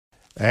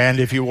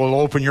And if you will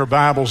open your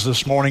Bibles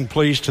this morning,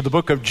 please, to the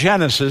book of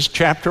Genesis,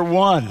 chapter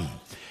 1.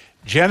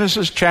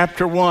 Genesis,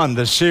 chapter 1.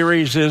 The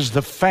series is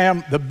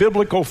the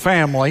biblical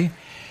family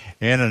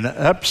in an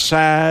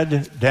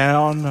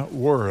upside-down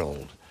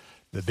world.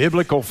 The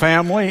biblical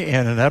family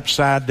in an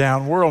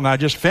upside-down world. And I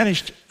just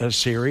finished a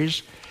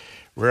series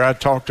where I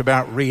talked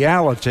about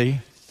reality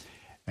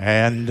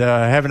and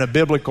having a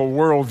biblical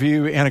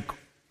worldview in a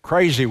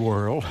crazy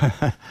world.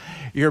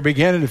 You're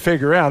beginning to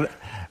figure out,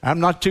 I'm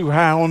not too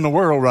high on the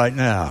world right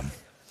now.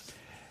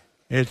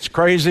 It's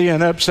crazy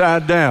and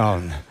upside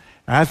down.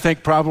 I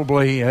think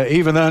probably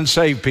even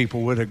unsaved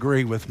people would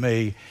agree with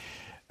me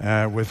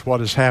with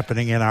what is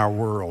happening in our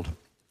world.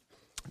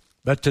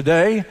 But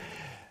today,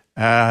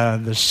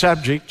 the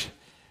subject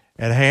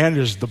at hand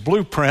is the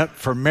blueprint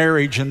for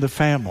marriage and the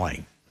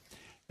family.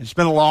 It's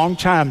been a long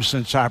time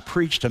since I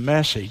preached a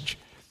message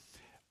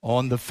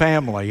on the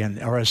family,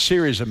 or a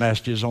series of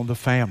messages on the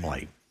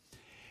family.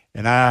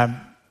 And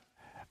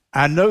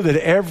I know that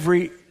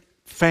every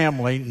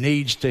family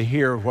needs to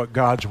hear what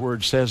God's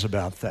Word says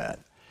about that.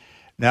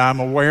 Now, I'm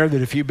aware that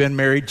if you've been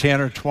married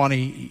 10 or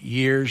 20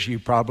 years, you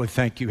probably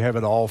think you have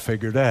it all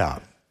figured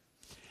out.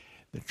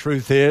 The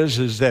truth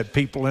is that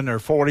people in their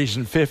 40s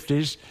and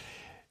 50s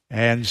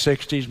and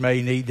 60s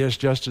may need this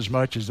just as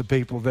much as the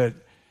people that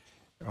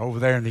are over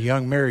there in the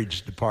young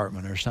marriage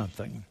department or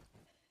something.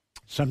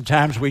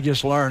 Sometimes we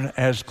just learn,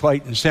 as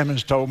Clayton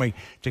Simmons told me,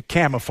 to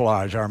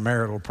camouflage our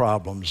marital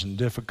problems and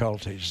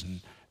difficulties and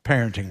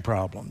parenting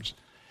problems.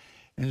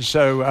 And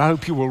so I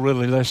hope you will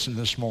really listen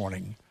this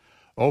morning.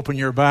 Open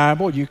your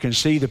Bible. You can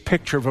see the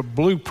picture of a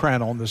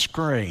blueprint on the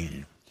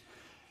screen.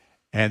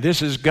 And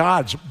this is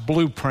God's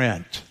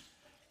blueprint.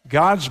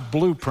 God's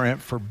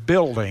blueprint for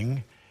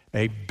building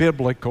a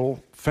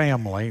biblical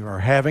family or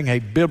having a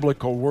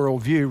biblical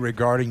worldview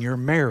regarding your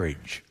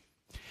marriage.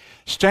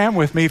 Stand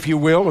with me, if you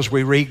will, as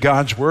we read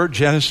God's Word,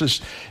 Genesis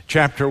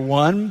chapter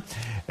 1,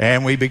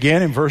 and we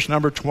begin in verse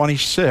number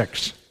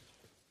 26.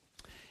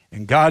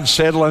 And God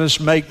said, "Let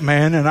us make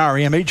man in our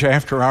image,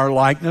 after our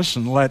likeness,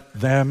 and let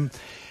them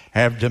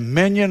have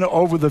dominion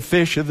over the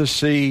fish of the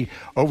sea,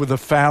 over the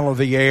fowl of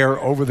the air,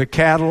 over the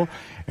cattle,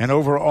 and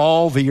over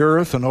all the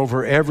earth, and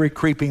over every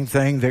creeping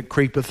thing that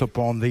creepeth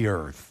upon the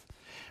earth."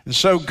 And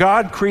so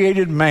God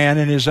created man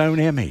in his own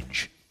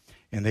image.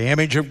 In the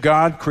image of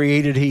God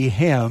created he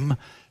him,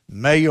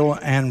 male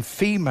and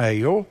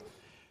female,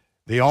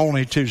 the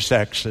only two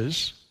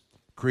sexes,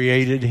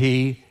 created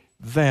he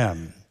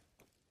them.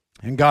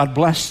 And God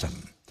blessed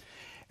them.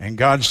 And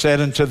God said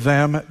unto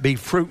them, "Be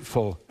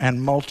fruitful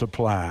and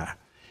multiply,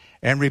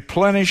 and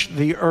replenish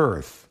the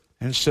earth,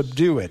 and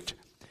subdue it,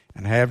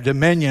 and have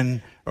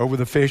dominion over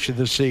the fish of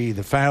the sea,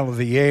 the fowl of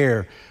the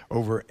air,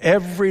 over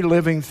every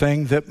living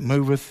thing that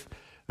moveth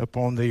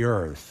upon the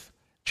earth."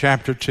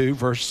 Chapter 2,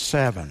 verse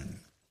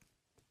 7.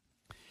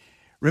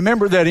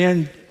 Remember that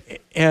in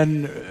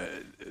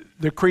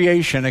the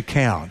creation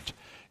account,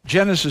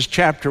 Genesis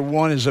chapter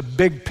 1 is a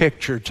big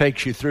picture,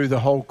 takes you through the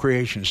whole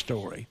creation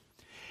story.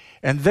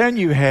 And then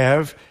you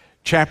have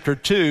chapter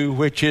 2,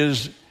 which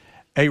is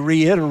a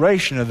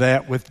reiteration of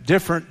that with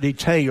different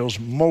details,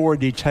 more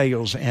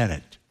details in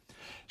it.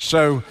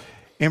 So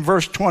in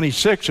verse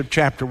 26 of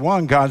chapter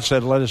 1, God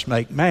said, "Let us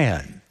make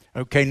man."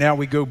 Okay, now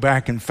we go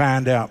back and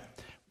find out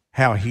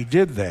how he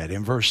did that.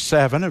 In verse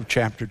 7 of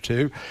chapter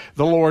 2,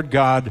 the Lord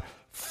God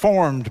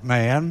formed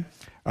man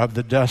of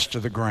the dust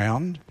of the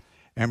ground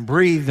and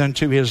breathed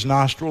into his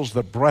nostrils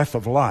the breath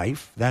of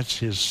life, that's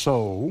his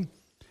soul,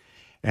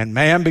 and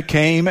man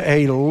became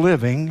a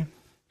living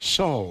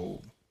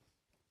soul.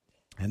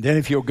 And then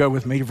if you'll go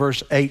with me to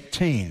verse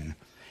 18,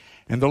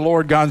 "And the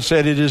Lord God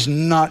said, It is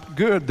not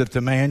good that the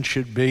man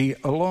should be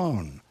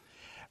alone.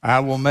 I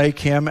will make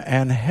him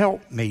an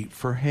helpmeet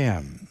for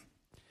him."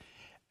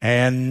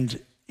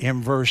 And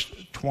in verse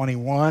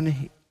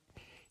 21,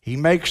 he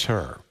makes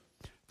her.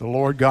 The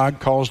Lord God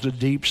caused a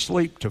deep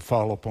sleep to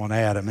fall upon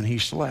Adam, and he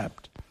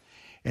slept.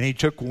 And he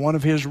took one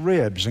of his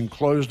ribs and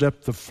closed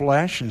up the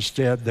flesh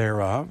instead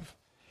thereof.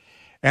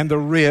 And the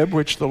rib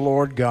which the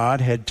Lord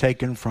God had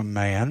taken from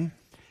man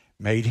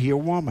made he a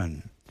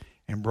woman,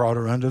 and brought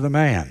her unto the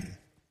man.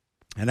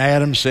 And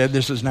Adam said,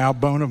 "This is now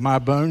bone of my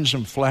bones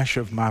and flesh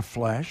of my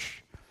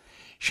flesh.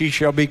 She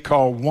shall be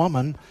called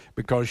woman,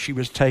 because she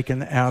was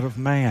taken out of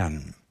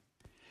man."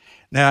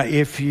 Now,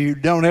 if you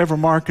don't ever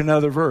mark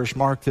another verse,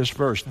 mark this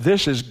verse.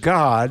 This is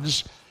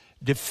God's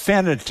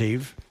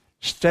definitive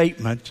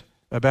statement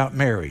about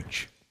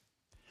marriage.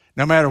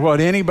 No matter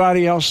what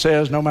anybody else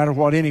says, no matter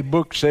what any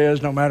book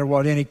says, no matter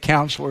what any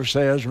counselor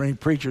says or any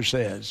preacher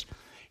says,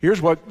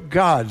 here's what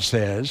God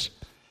says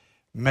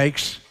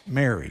makes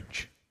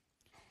marriage.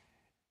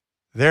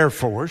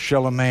 "Therefore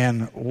shall a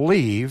man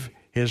leave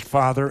his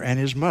father and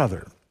his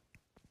mother,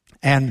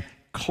 and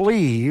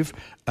cleave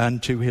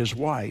unto his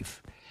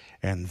wife,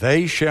 and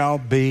they shall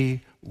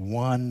be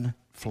one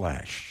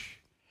flesh.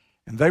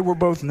 And they were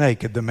both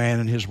naked, the man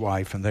and his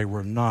wife, and they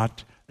were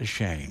not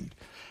ashamed."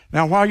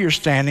 Now, while you're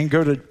standing,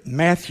 go to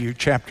Matthew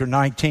chapter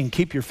 19.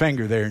 Keep your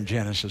finger there in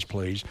Genesis,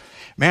 please.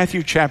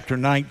 Matthew chapter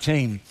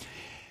 19.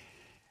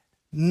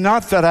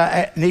 Not that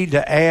I need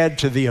to add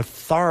to the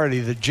authority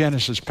of the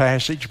Genesis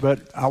passage, but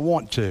I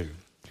want to.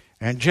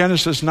 And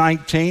Genesis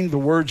 19, the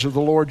words of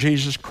the Lord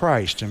Jesus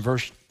Christ in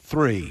verse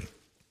 3.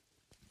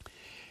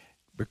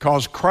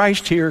 Because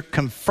Christ here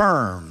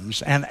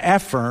confirms and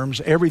affirms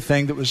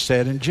everything that was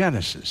said in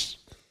Genesis.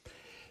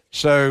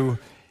 So,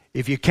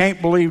 if you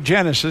can't believe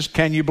Genesis,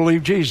 can you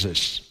believe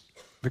Jesus?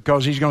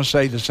 Because he's going to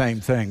say the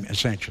same thing,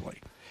 essentially.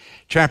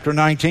 Chapter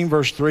 19,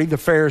 verse 3, the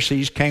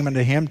Pharisees came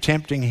unto him,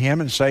 tempting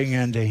him, and saying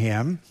unto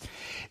him,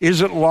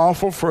 Is it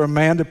lawful for a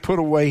man to put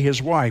away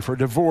his wife, or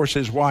divorce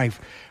his wife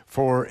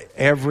for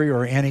every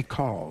or any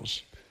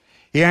cause?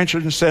 He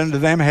answered and said unto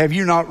them, Have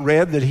you not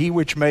read that he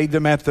which made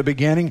them at the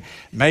beginning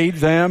made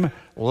them?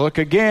 Look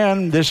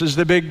again, this is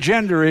the big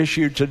gender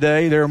issue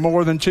today. There are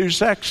more than two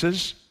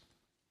sexes.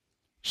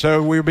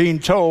 So we're being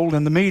told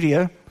in the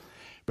media,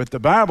 but the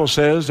Bible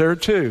says there are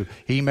two.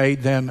 He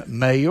made them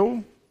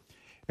male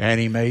and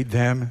he made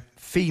them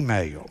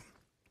female.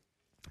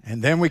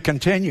 And then we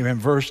continue in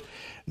verse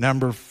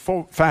number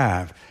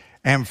 5.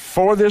 And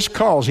for this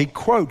cause, he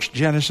quotes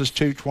Genesis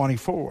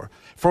 2:24.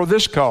 For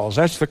this cause,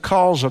 that's the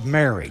cause of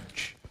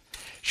marriage,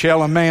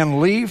 shall a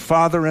man leave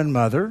father and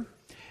mother,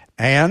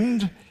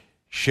 and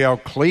shall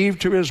cleave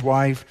to his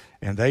wife,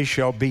 and they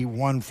shall be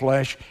one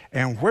flesh.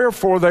 And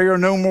wherefore they are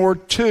no more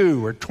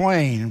two or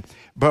twain,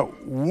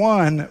 but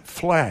one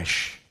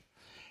flesh.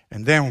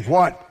 And then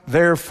what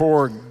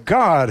therefore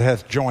God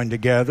hath joined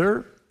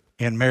together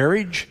in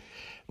marriage,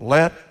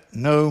 let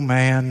no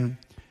man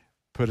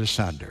put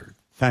asunder.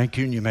 Thank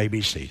you, and you may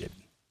be seated.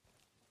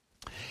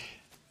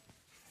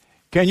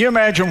 Can you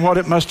imagine what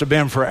it must have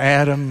been for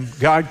Adam?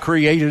 God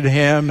created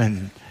him,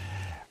 and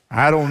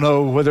I don't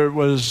know whether it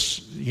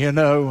was,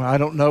 I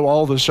don't know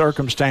all the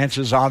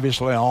circumstances.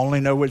 Obviously, I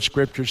only know what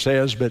Scripture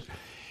says, but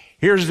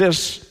here's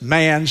this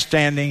man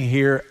standing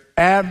here,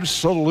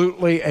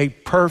 absolutely a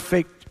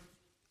perfect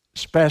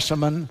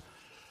specimen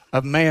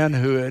of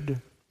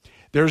manhood.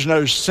 There's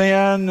no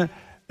sin,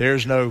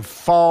 there's no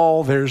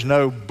fall, there's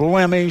no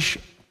blemish.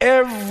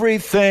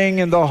 Everything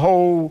in the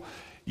whole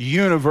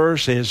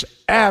universe is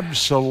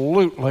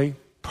absolutely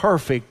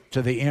perfect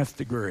to the nth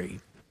degree.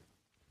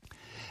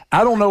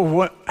 I don't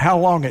know how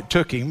long it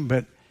took him,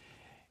 but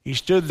he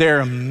stood there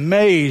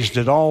amazed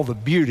at all the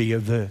beauty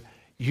of the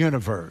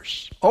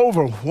universe,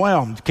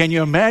 overwhelmed. Can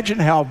you imagine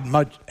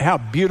how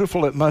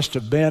beautiful it must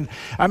have been?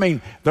 I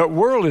mean, the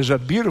world is a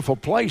beautiful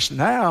place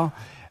now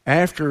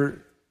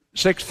after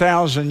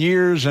 6,000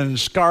 years and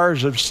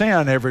scars of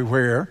sin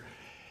everywhere.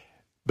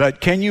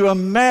 But can you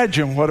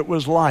imagine what it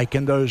was like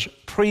in those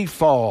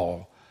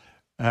pre-fall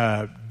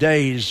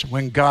days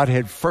when God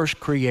had first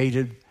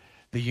created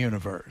the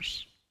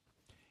universe?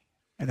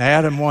 And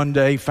Adam one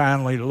day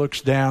finally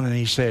looks down and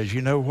he says,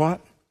 you know what?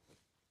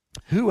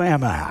 Who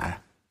am I?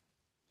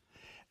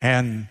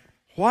 And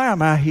why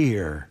am I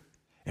here?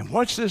 And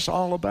what's this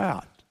all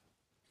about?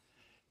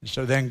 And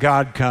so then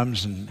God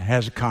comes and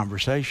has a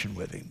conversation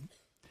with him.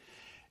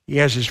 He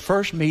has his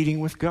first meeting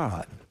with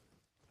God.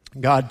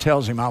 God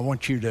tells him, I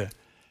want you to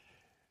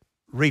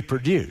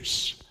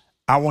reproduce.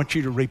 I want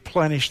you to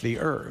replenish the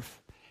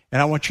earth.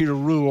 And I want you to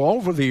rule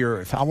over the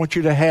earth. I want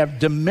you to have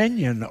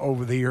dominion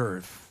over the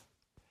earth.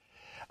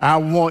 I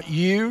want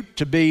you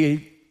to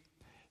be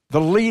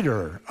the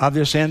leader of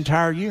this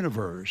entire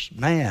universe,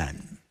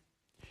 man.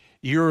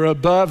 You're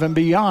above and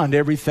beyond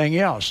everything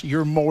else.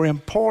 You're more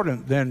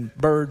important than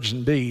birds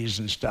and bees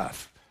and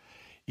stuff.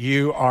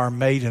 You are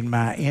made in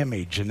my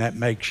image, and that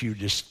makes you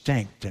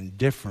distinct and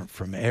different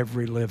from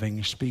every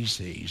living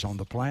species on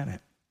the planet.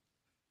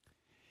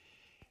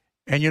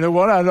 And you know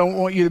what? I don't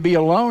want you to be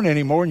alone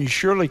anymore, and you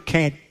surely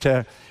can't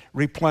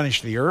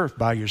replenish the earth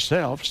by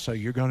yourself, so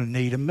you're going to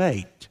need a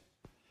mate.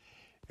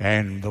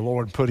 And the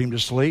Lord put him to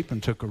sleep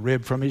and took a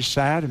rib from his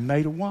side and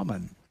made a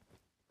woman.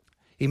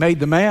 He made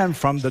the man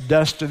from the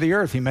dust of the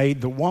earth. He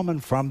made the woman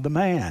from the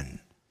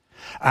man.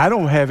 I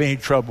don't have any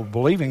trouble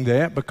believing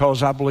that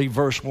because I believe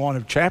verse 1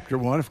 of chapter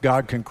 1, if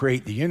God can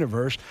create the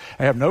universe,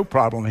 I have no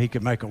problem he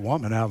can make a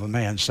woman out of a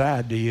man's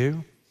side, do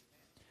you?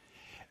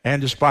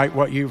 And despite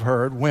what you've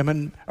heard,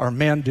 women or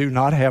men do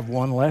not have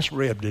one less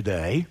rib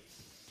today.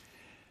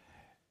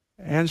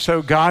 And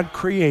so God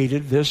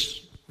created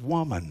this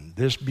woman,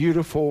 this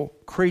beautiful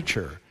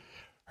creature.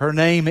 Her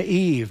name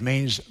Eve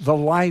means the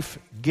life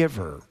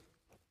giver.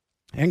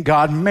 And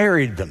God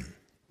married them.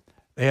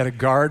 They had a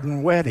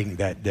garden wedding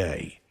that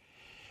day.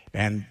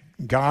 And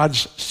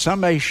God's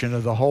summation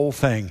of the whole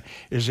thing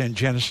is in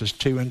Genesis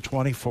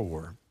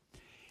 2:24.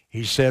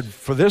 He said,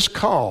 for this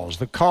cause,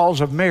 the cause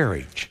of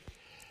marriage,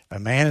 a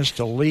man is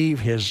to leave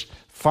his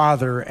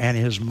father and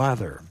his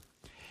mother,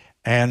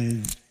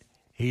 and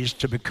he's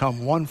to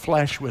become one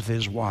flesh with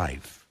his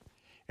wife.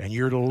 And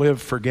you're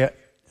to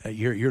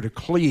you're to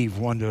cleave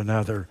one to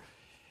another,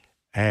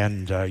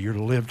 and you're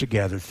to live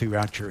together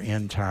throughout your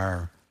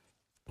entire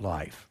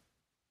life.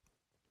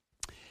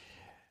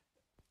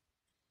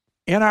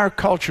 In our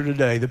culture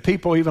today, the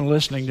people even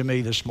listening to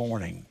me this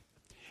morning,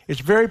 it's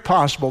very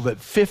possible that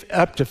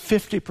up to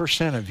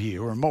 50% of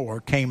you or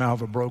more came out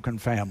of a broken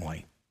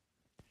family.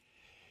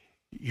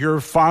 your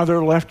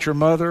father left your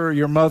mother, or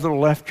your mother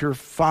left your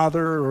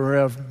father, or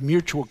of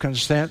mutual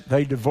consent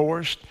they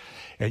divorced,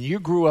 and you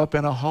grew up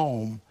in a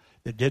home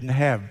that didn't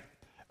have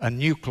a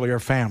nuclear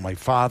family,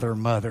 father,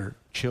 mother,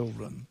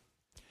 children.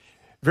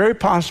 Very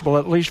possible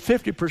at least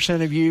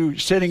 50% of you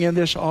sitting in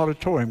this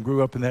auditorium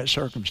grew up in that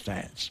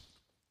circumstance.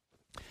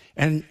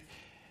 And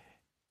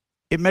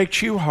it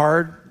makes it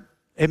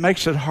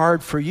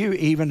hard for you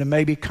even to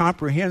maybe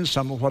comprehend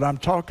some of what I'm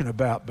talking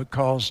about,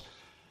 because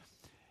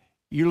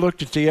you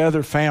looked at the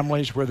other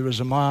families where there was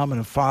a mom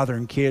and a father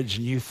and kids,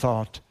 and you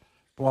thought,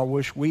 boy,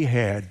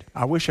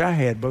 I wish I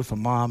had both a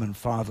mom and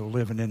father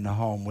living in the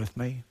home with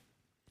me.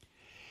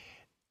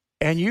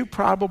 And you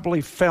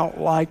probably felt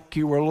like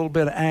you were a little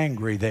bit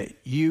angry that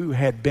you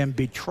had been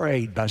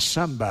betrayed by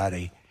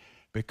somebody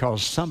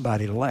because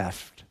somebody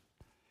left.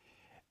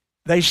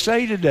 They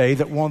say today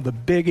that one of the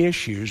big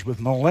issues with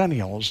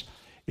millennials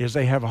is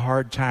they have a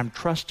hard time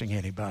trusting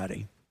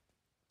anybody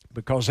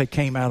because they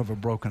came out of a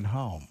broken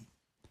home.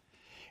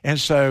 And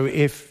so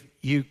if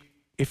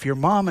your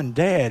mom and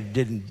dad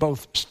didn't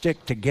both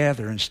stick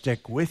together and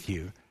stick with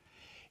you,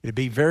 it'd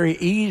be very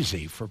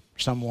easy for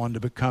someone to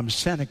become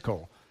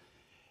cynical.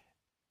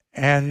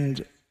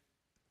 And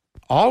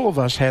all of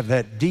us have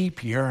that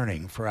deep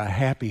yearning for a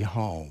happy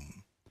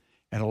home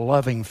and a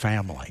loving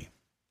family.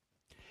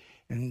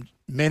 And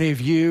many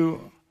of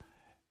you,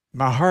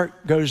 my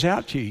heart goes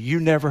out to you. You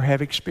never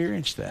have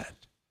experienced that.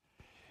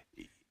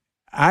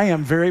 I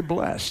am very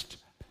blessed.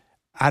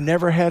 I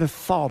never had a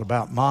thought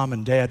about mom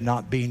and dad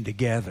not being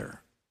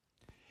together.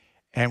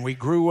 And we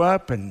grew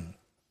up, and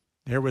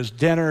there was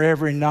dinner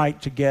every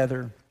night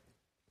together.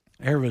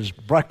 There was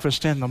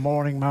breakfast in the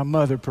morning my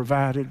mother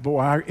provided.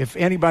 Boy, if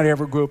anybody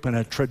ever grew up in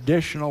a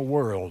traditional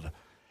world,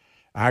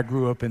 I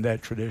grew up in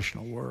that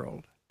traditional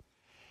world.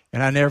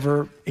 And I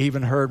never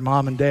even heard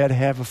mom and dad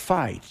have a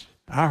fight.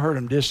 I heard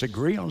them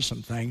disagree on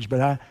some things,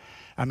 but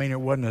I mean,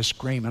 it wasn't a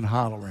screaming,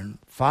 hollering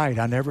fight.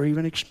 I never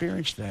even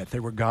experienced that. They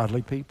were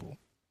godly people.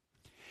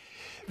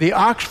 The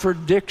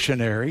Oxford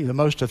Dictionary, the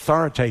most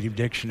authoritative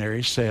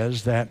dictionary,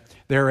 says that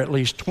there are at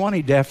least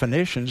 20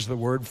 definitions of the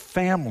word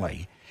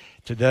family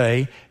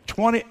today.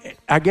 20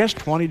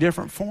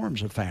 different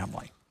forms of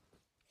family.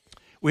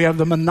 We have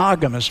the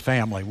monogamous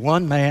family,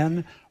 one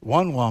man,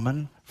 one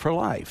woman for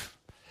life.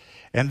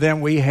 And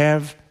then we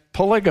have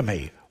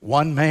polygamy,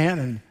 one man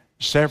and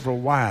several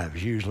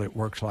wives. Usually it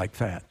works like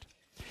that.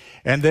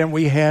 And then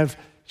we have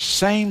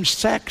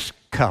same-sex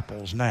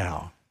couples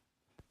now,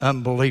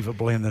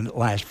 unbelievably in the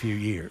last few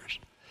years.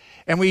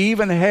 And we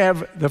even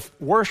have the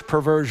worst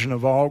perversion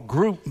of all,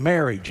 group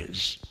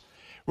marriages,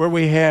 where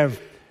we have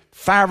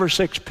 5 or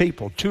 6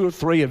 people, 2 or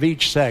 3 of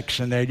each sex,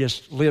 and they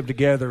just live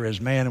together as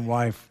man and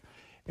wife,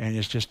 and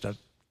it's just a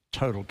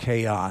total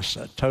chaos,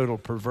 a total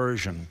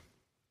perversion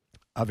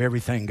of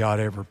everything God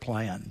ever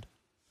planned.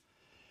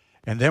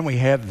 And then we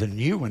have the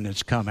new one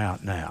that's come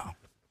out now.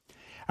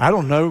 I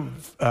don't know,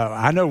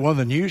 I know one of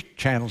the news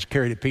channels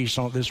carried a piece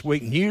on it this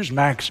week.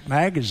 Newsmax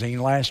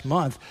magazine last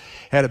month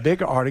had a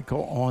big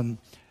article on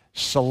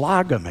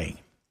sologamy.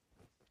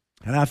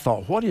 And I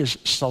thought, what is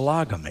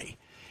sologamy?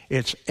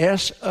 It's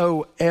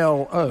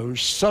S-O-L-O,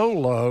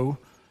 solo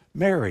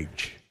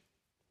marriage.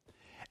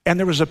 And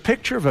there was a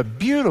picture of a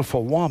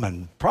beautiful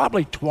woman,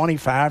 probably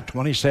 25,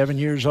 27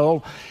 years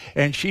old,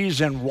 and she's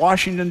in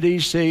Washington,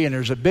 D.C., and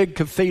there's a big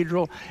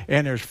cathedral,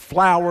 and there's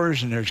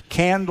flowers, and there's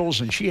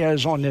candles, and she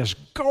has on this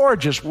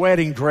gorgeous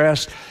wedding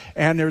dress,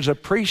 and there's a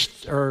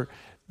priest or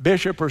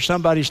bishop or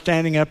somebody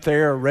standing up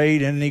there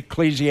arrayed in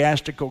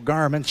ecclesiastical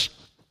garments,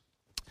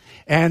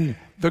 and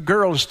the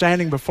girl is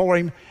standing before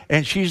him,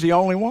 and she's the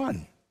only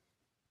one.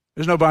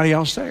 There's nobody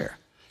else there.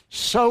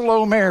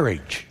 Solo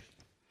marriage.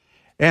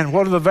 And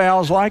what are the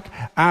vows like?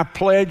 I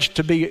pledge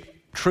to be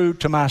true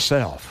to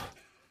myself.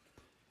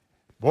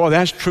 Boy,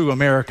 that's true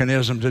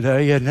Americanism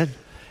today, isn't it?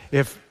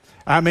 The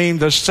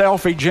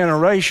selfie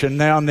generation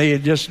now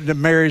just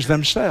marries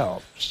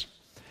themselves.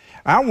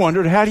 I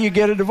wondered, how do you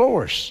get a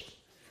divorce?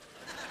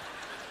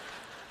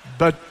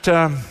 But,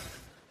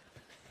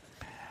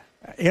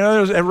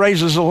 it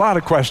raises a lot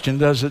of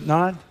questions, does it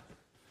not?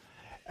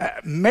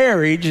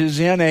 Marriage is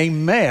in a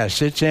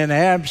mess. It's in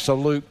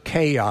absolute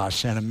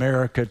chaos in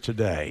America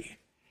today.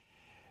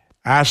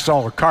 I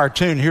saw a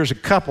cartoon. Here's a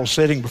couple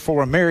sitting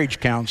before a marriage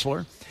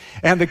counselor.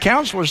 And the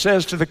counselor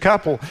says to the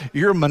couple,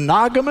 you're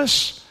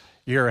monogamous,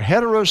 you're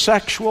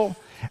heterosexual,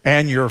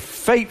 and you're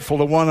faithful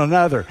to one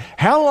another.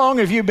 How long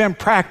have you been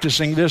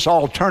practicing this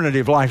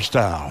alternative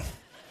lifestyle?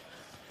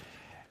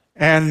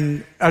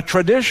 And a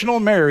traditional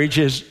marriage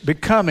is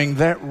becoming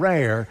that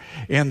rare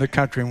in the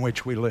country in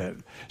which we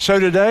live. So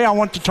today I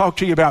want to talk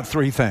to you about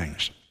 3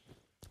 things.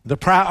 The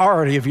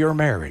priority of your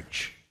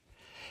marriage,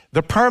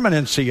 the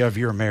permanency of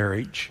your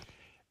marriage,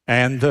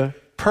 and the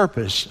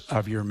purpose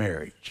of your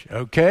marriage,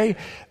 okay?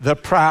 The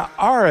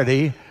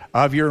priority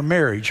of your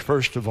marriage,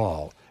 first of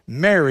all.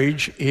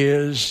 Marriage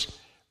is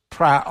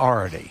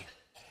priority.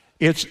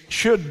 It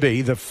should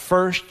be the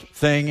first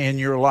thing in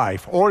your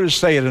life. Or to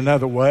say it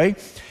another way,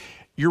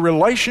 your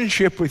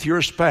relationship with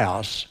your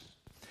spouse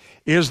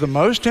is the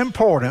most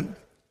important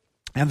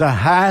and the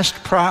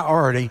highest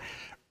priority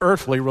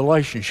earthly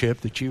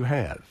relationship that you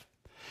have.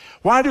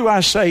 Why do I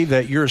say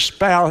that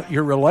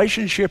your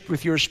relationship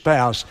with your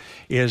spouse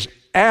is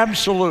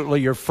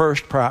absolutely your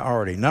first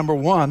priority? Number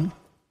one,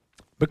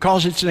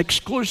 because it's an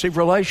exclusive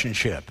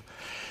relationship.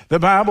 The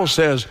Bible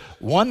says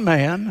one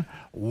man,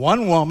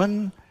 one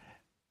woman,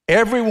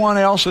 everyone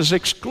else is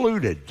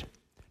excluded.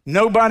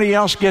 Nobody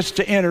else gets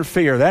to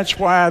interfere. That's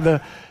why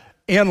the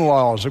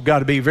in-laws have got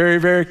to be very,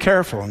 very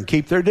careful and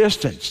keep their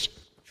distance.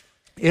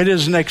 It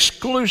is an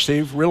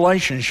exclusive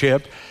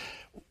relationship.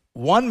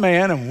 One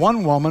man and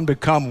one woman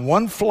become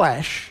one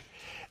flesh,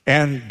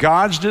 and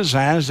God's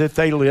design is that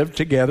they live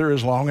together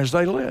as long as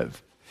they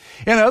live.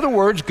 In other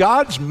words,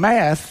 God's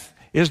math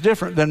is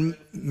different than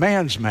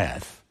man's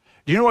math.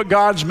 Do you know what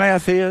God's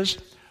math is?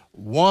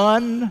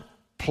 1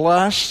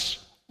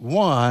 plus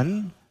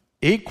 1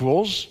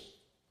 equals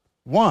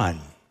 1.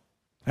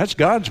 That's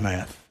God's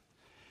math.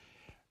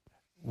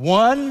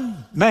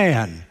 One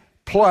man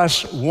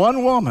plus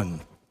one woman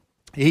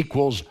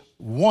equals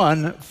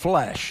one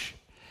flesh.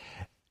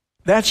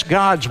 That's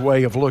God's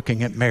way of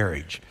looking at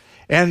marriage.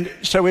 And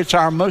so it's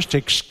our most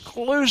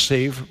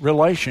exclusive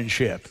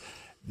relationship.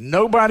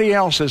 Nobody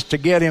else is to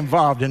get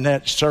involved in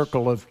that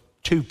circle of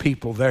two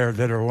people there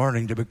that are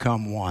learning to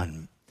become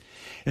one.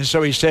 And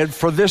so he said,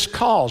 for this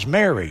cause,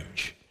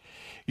 marriage,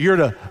 you're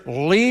to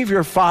leave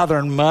your father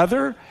and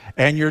mother,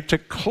 and you're to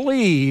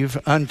cleave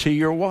unto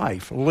your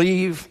wife.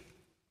 Leave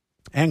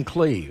and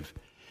cleave.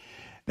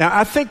 Now,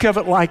 I think of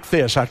it like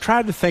this. I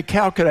tried to think,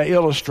 how could I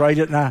illustrate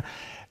it? And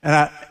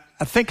I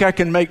think I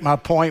can make my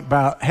point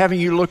by having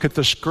you look at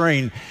the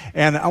screen.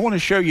 And I want to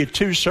show you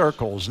two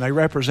circles, and they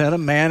represent a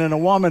man and a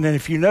woman. And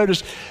if you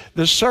notice,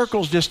 the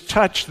circles just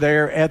touch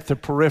there at the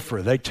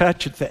periphery. They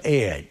touch at the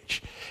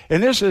edge.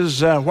 And this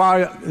is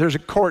why there's a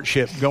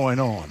courtship going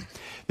on.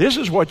 This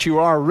is what you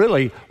are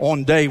really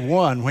on day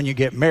one when you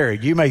get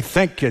married. You may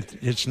think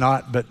it's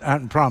not, but I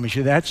can promise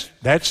you that's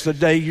the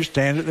day you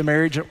stand at the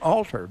marriage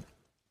altar.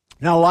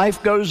 Now,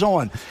 life goes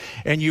on,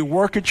 and you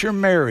work at your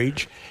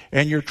marriage,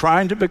 and you're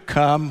trying to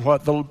become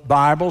what the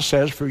Bible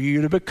says for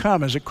you to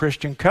become as a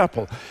Christian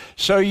couple.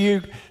 So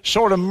you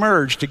sort of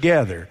merge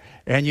together,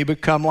 and you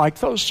become like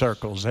those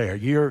circles there.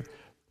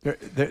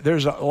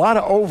 There's a lot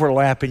of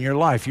overlap in your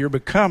life. You're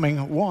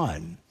becoming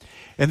one.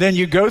 And then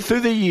you go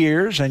through the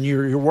years, and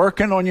you're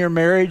working on your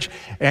marriage,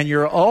 and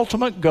your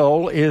ultimate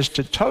goal is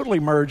to totally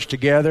merge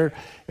together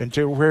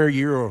until where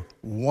you're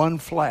one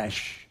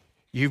flesh.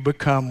 You've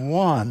become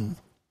one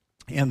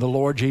in the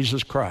Lord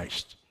Jesus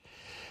Christ.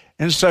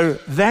 And so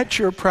that's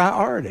your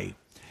priority.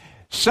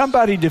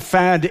 Somebody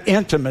defined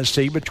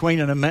intimacy between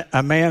a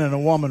man and a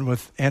woman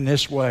in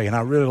this way, and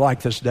I really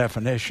like this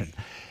definition.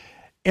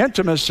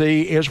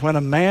 Intimacy is when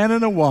a man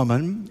and a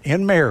woman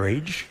in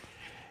marriage,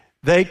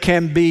 they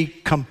can be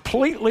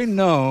completely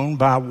known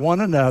by one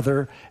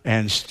another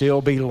and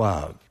still be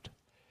loved.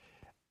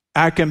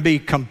 I can be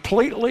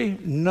completely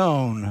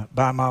known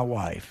by my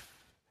wife.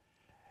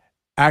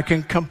 I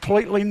can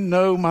completely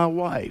know my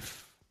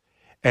wife,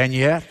 and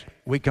yet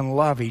we can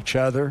love each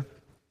other.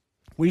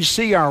 We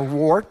see our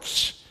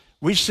warts,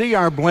 we see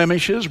our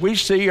blemishes, we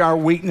see our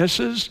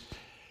weaknesses,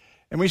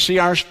 and we see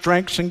our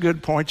strengths and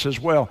good points as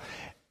well.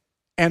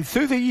 And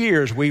through the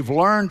years, we've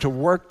learned to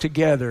work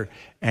together,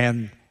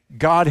 and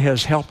God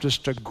has helped us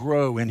to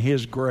grow in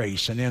His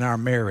grace and in our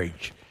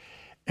marriage.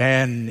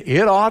 And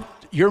you ought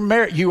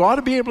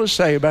to be able to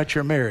say about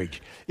your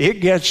marriage, it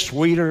gets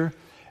sweeter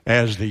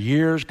as the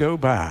years go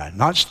by.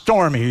 Not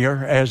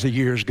stormier as the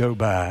years go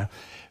by,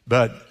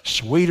 but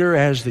sweeter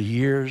as the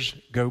years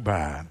go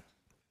by.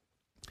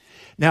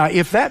 Now,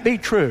 if that be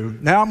true,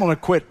 now I'm going to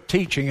quit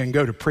teaching and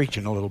go to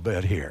preaching a little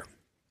bit here.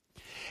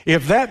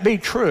 If that be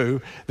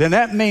true, then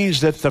that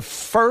means that the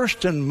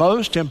first and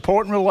most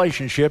important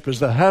relationship is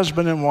the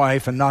husband and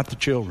wife and not the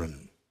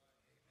children.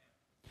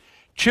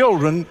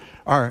 Children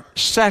are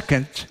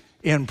second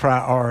in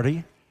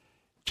priority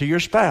to your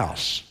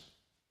spouse.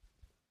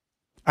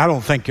 I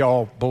don't think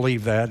y'all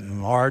believe that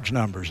in large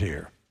numbers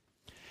here.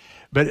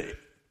 But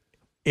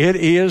it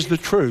is the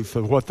truth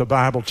of what the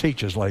Bible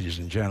teaches, ladies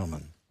and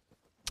gentlemen.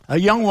 A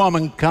young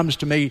woman comes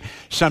to me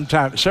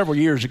several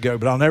years ago,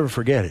 but I'll never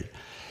forget it.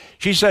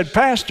 She said,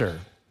 Pastor,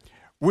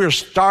 we're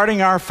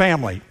starting our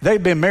family.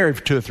 They've been married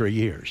for 2 or 3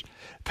 years.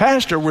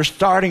 Pastor, we're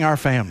starting our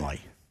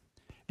family.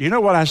 Do you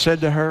know what I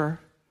said to her?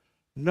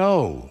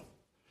 No,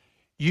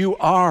 you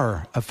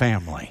are a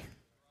family.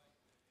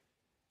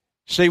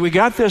 See, we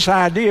got this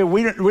idea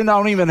we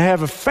don't even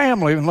have a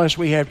family unless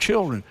we have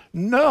children.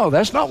 No,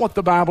 that's not what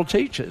the Bible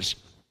teaches.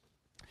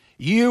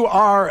 You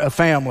are a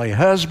family.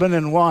 Husband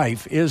and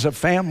wife is a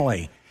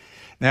family.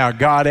 Now,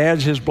 God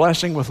adds His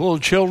blessing with little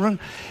children,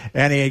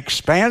 and He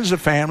expands the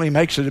family,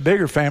 makes it a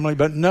bigger family,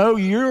 but no,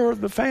 you're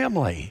the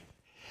family.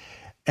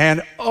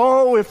 And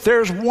if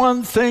there's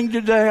one thing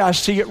today, I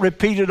see it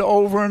repeated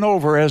over and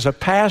over as a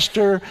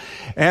pastor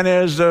and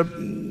as a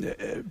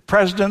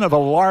president of a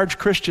large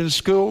Christian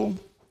school.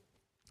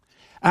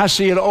 I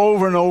see it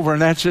over and over,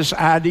 and that's this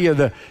idea of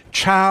the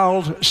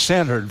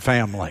child-centered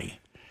family,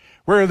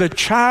 where the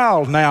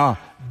child now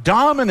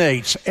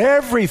dominates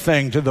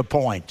everything to the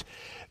point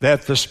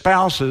that the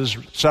spouses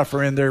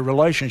suffer in their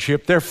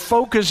relationship. Their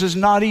focus is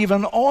not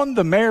even on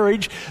the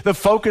marriage. The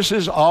focus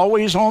is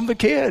always on the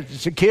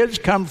kids. The kids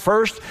come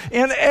first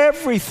in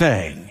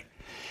everything.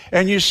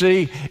 And you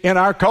see, in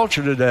our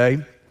culture today,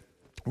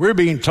 we're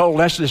being told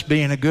that's just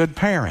being a good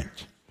parent.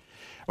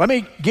 Let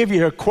me give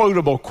you a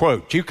quotable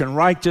quote. You can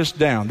write this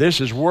down.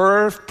 This is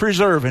worth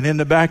preserving in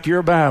the back of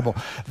your Bible.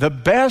 The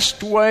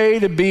best way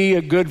to be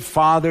a good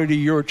father to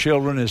your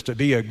children is to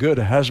be a good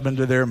husband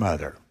to their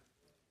mother.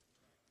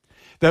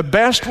 The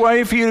best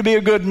way for you to be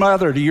a good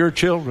mother to your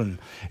children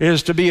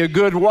is to be a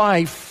good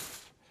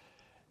wife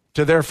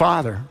to their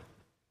father.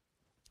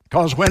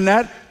 Because when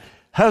that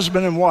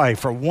husband and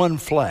wife are one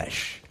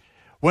flesh,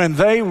 when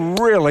they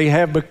really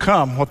have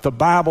become what the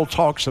Bible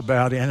talks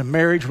about in a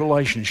marriage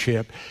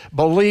relationship,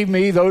 believe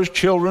me, those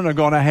children are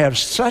going to have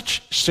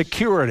such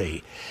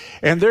security.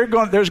 And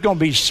there's going to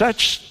be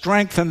such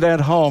strength in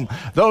that home.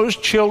 Those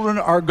children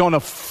are going to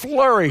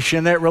flourish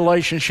in that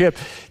relationship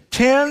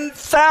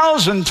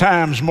 10,000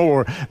 times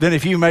more than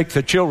if you make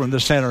the children the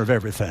center of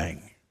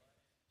everything.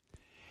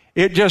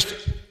 It just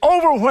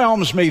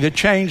overwhelms me, the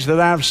change that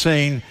I've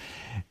seen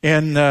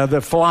in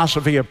the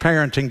philosophy of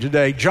parenting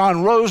today.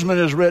 John Roseman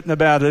has written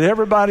about it.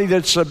 Everybody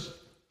that's a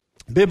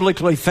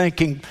biblically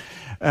thinking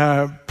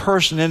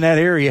person in that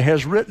area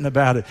has written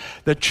about it.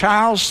 The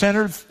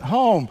child-centered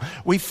home.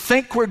 We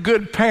think we're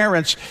good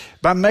parents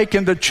by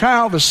making the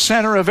child the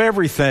center of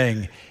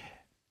everything.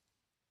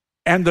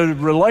 And the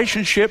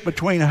relationship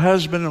between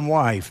husband and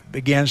wife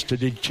begins to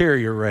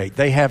deteriorate.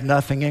 They have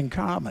nothing in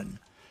common.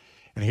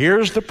 And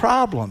here's the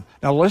problem.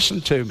 Now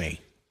listen to me.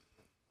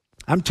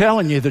 I'm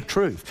telling you the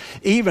truth.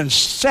 Even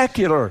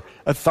secular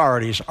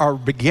authorities are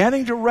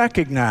beginning to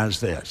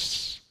recognize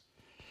this.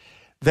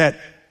 That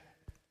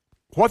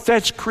what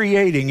that's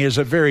creating is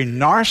a very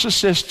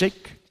narcissistic,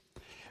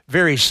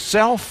 very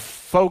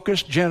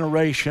self-focused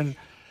generation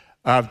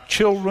of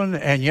children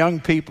and young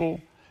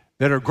people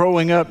that are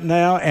growing up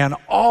now, and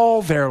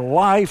all their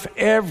life,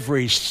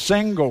 every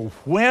single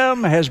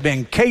whim has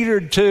been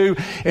catered to,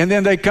 and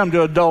then they come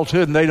to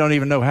adulthood and they don't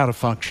even know how to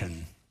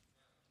function.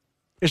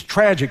 It's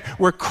tragic.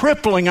 We're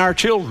crippling our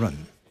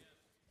children.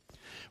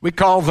 We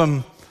call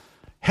them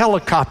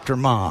helicopter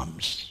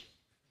moms,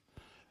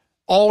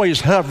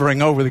 always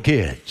hovering over the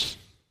kids,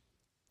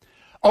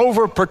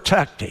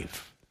 overprotective.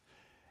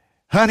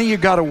 Honey, you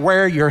got to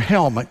wear your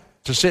helmet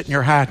to sit in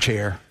your high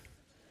chair.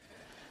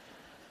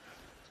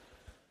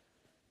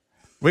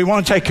 We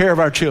want to take care of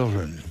our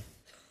children.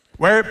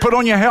 Put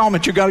on your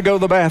helmet, you got to go to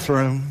the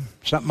bathroom.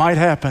 Something might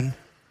happen.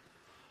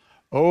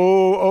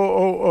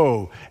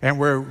 And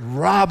we're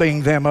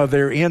robbing them of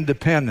their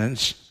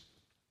independence.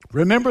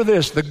 Remember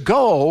this, the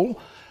goal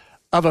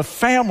of a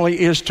family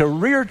is to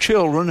rear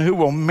children who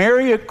will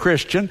marry a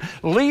Christian,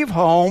 leave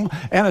home,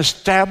 and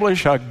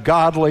establish a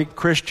godly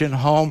Christian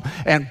home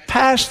and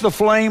pass the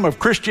flame of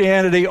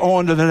Christianity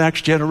on to the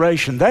next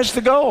generation. That's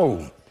the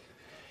goal.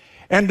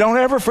 And don't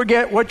ever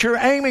forget what you're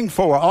aiming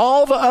for.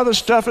 All the other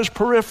stuff is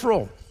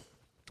peripheral.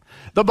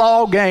 The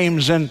ball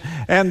games and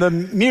the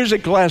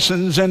music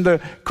lessons and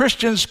the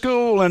Christian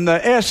school and the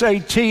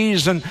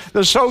SATs and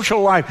the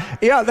social life.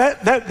 Yeah,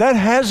 that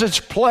has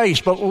its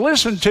place. But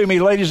listen to me,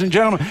 ladies and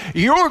gentlemen.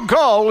 Your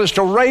goal is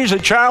to raise a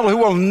child who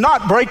will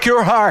not break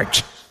your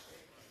heart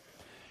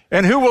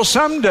and who will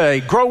someday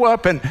grow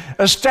up and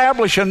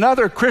establish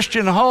another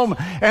Christian home,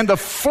 and the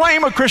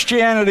flame of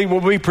Christianity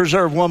will be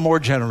preserved one more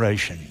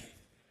generation.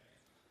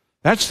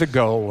 That's the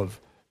goal of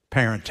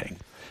parenting.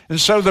 And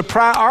so the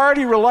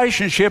priority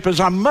relationship is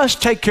I must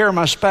take care of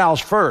my spouse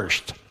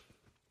first.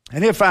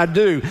 And if I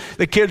do,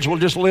 the kids will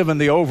just live in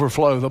the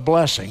overflow, the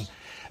blessing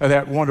of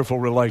that wonderful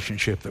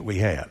relationship that we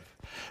have.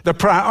 The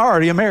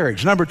priority of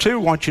marriage. Number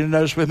two, I want you to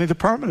notice with me the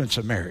permanence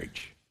of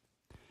marriage.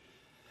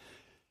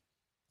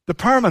 The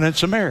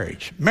permanence of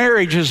marriage.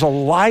 Marriage is a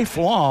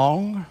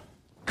lifelong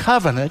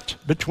covenant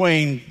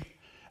between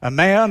a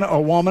man, a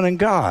woman, and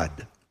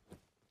God.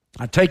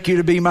 I take you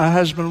to be my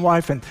husband,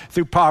 wife, and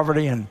through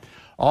poverty and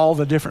all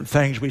the different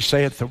things we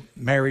say at the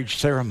marriage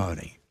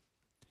ceremony.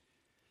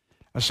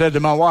 I said to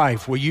my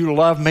wife, will you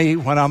love me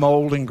when I'm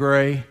old and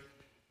gray?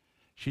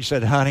 She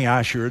said, honey,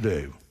 I sure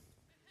do.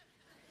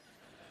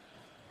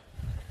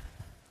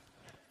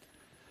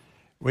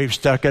 We've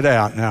stuck it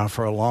out now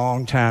for a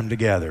long time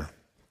together.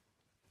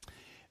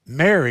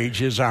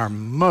 Marriage is our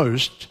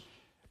most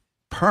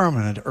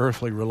permanent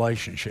earthly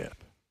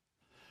relationship.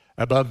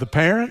 Above the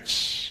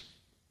parents,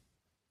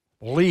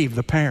 leave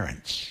the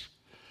parents.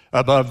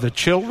 Above the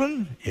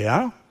children,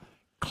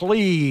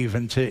 cleave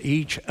unto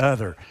each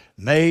other.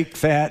 Make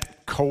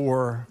that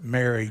core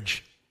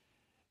marriage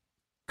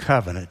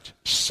covenant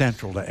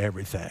central to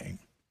everything.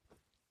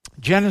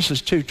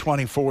 Genesis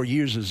 2:24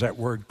 uses that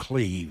word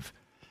cleave.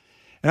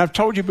 And I've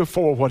told you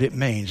before what it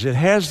means. It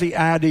has the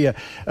idea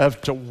of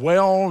to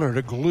weld or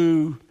to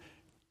glue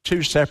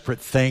two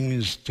separate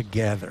things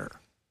together.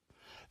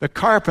 The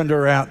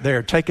carpenter out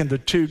there taking the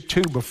two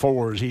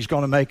 2x4s, he's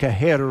going to make a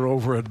header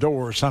over a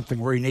door or something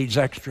where he needs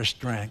extra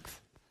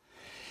strength.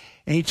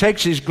 And he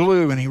takes his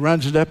glue and he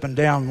runs it up and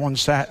down one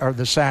side or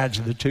the sides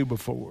of the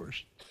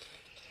 2x4s.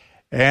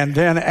 And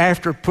then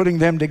after putting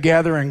them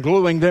together and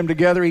gluing them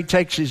together, he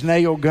takes his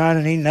nail gun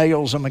and he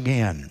nails them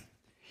again.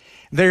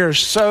 They are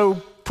so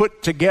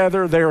put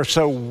together, they are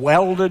so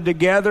welded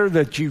together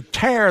that you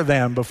tear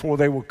them before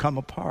they will come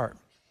apart.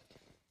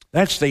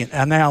 That's the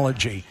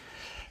analogy.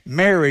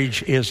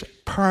 Marriage is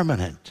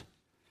permanent.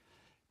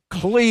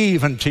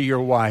 Cleave unto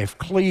your wife,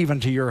 cleave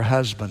unto your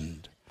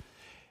husband.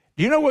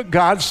 Do you know what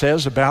God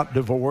says about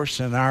divorce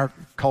in our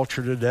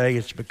culture today?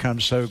 It's become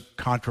so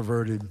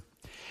controverted.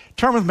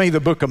 Turn with me to the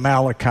book of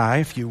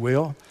Malachi, if you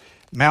will.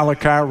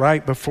 Malachi,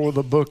 right before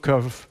the book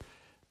of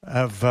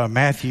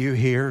Matthew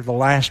here, the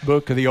last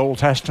book of the Old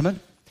Testament.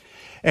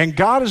 And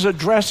God is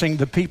addressing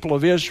the people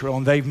of Israel,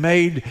 and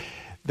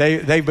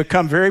they've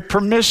become very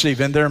permissive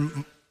in their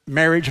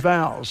marriage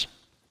vows.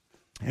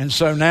 And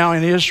so now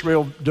in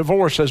Israel,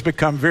 divorce has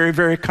become very,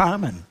 very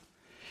common.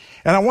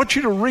 And I want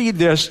you to read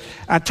this.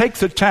 I take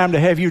the time to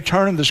have you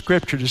turn in the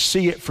scripture to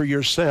see it for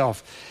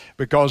yourself.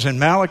 Because in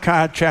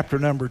Malachi chapter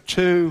number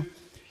 2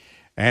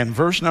 and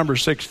verse number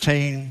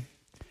 16,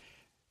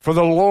 for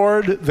the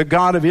Lord, the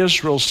God of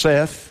Israel,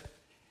 saith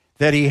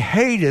that he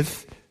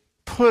hateth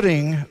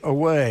putting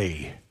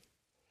away.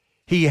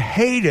 He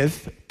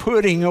hateth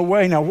putting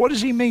away. Now, what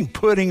does he mean,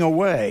 putting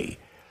away?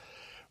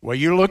 Well,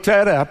 you look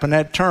that up, and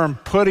that term,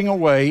 putting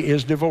away,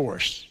 is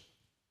divorce.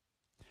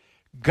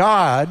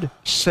 God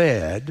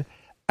said,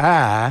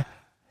 I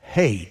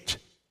hate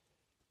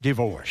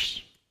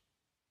divorce.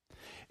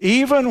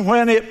 Even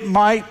when it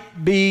might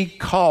be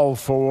called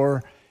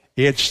for,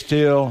 it's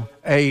still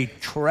a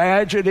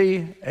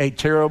tragedy, a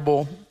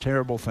terrible,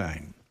 terrible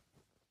thing.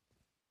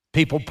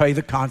 People pay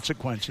the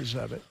consequences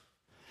of it.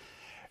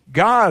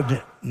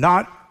 God,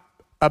 not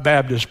a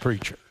Baptist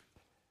preacher,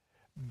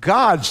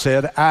 God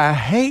said, I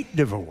hate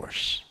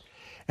divorce.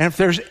 And if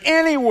there's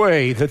any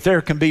way that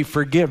there can be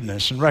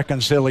forgiveness and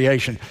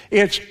reconciliation,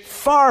 it's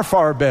far,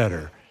 far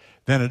better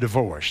than a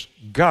divorce.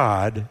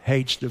 God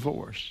hates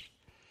divorce.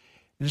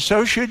 And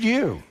so should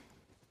you.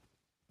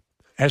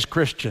 As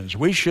Christians,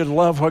 we should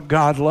love what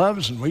God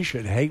loves and we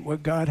should hate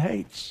what God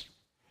hates.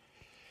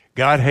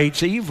 God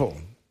hates evil.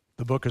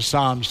 The book of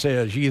Psalms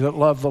says, ye that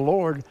love the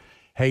Lord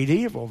hate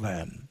evil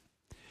then.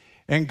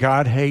 And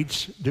God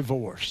hates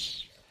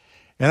divorce.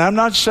 And I'm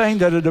not saying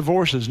that a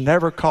divorce is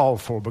never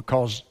called for,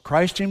 because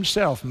Christ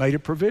himself made a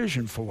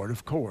provision for it,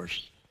 of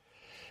course.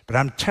 But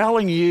I'm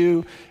telling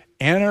you,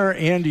 enter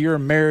into your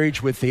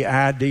marriage with the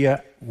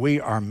idea we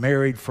are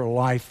married for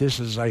life. This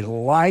is a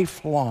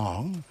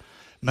lifelong,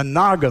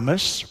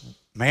 monogamous,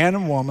 man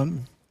and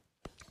woman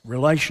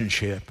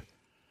relationship.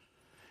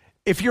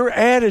 If your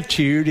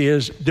attitude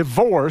is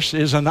divorce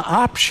is an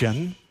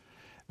option,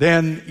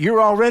 then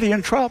you're already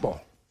in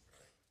trouble.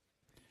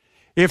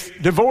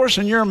 If divorce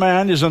in your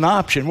mind is an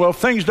option, well, if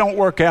things don't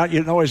work out, you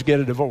can always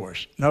get a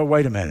divorce. No,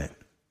 wait a minute.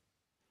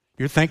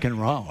 You're thinking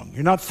wrong.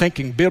 You're not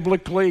thinking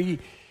biblically.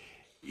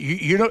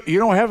 You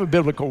don't have a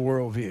biblical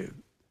worldview.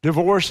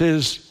 Divorce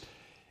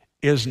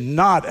is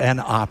not an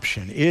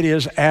option. It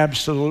is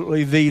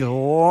absolutely the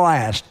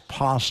last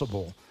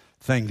possible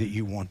thing that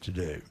you want to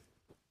do.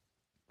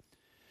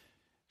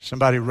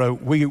 Somebody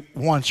wrote,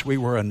 once we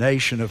were a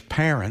nation of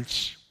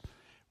parents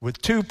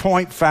with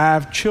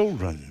 2.5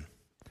 children.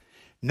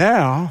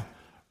 Now,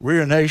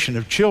 we're a nation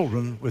of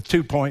children with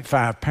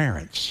 2.5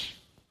 parents.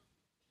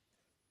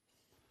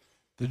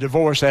 The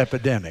divorce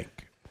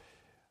epidemic.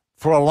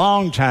 For a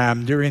long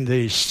time, during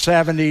the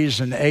 70s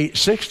and 60s,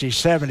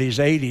 70s,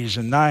 80s,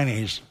 and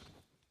 90s,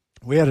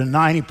 we had a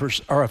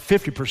 90% or a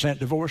 50%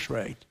 divorce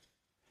rate.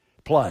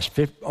 Plus,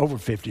 over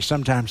 50,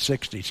 sometimes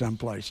 60, some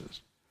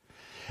places.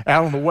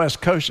 Out on the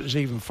West Coast, it's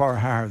even far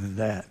higher than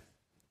that.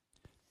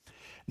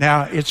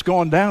 Now, it's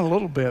going down a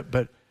little bit,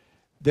 but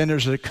then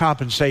there's a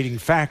compensating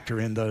factor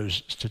in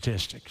those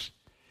statistics.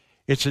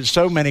 It's that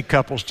so many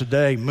couples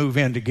today move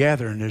in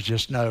together and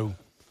there's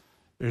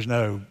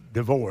no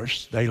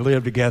divorce. They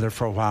live together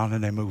for a while and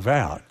then they move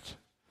out.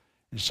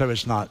 And so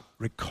it's not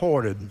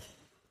recorded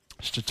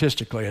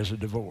statistically as a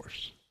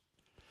divorce.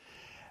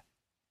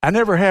 I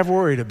never have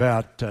worried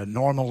about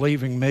Norma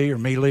leaving me or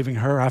me leaving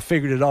her. I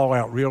figured it all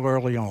out real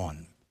early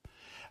on.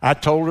 I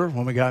told her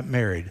when we got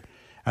married,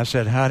 I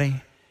said,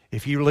 honey,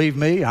 if you leave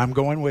me, I'm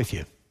going with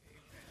you.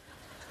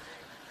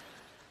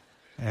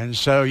 And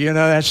so,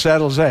 that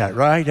settles that,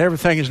 right?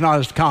 Everything is not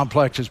as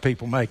complex as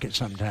people make it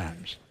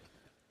sometimes.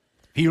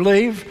 If you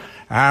leave,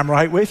 I'm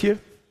right with you.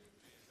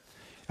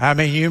 I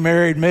mean, you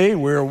married me,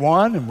 we're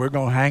one, and we're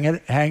going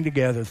to hang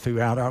together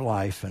throughout our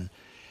life. And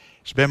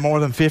it's been more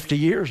than 50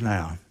 years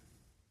now.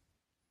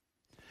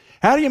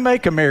 How do you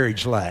make a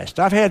marriage last?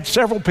 I've had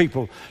several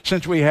people,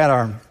 since we had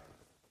our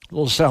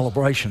little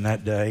celebration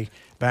that day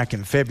back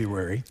in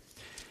February,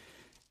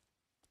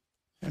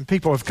 and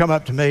people have come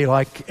up to me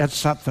like it's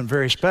something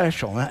very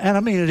special. And I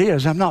mean, it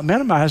is. I'm not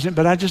minimizing it,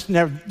 but I just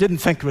didn't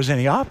think there was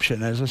any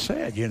option, as I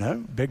said,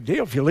 Big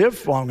deal. If you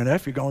live long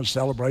enough, you're going to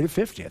celebrate a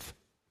 50th.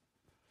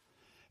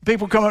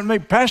 People come up to me,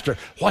 Pastor,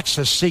 what's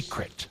the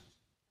secret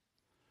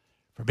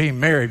for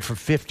being married for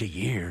 50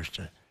 years?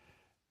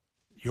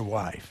 your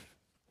wife.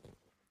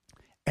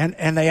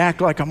 And they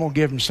act like I'm going to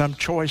give them some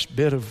choice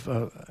bit of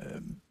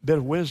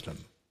wisdom.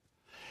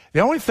 The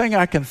only thing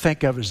I can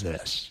think of is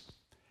this.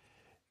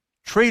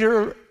 Treat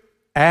her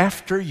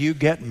after you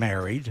get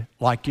married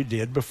like you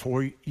did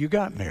before you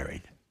got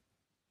married.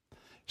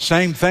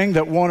 Same thing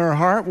that won her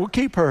heart will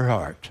keep her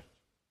heart.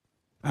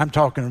 I'm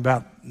talking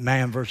about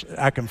man versus,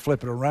 I can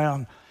flip it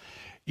around.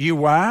 You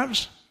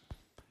wives,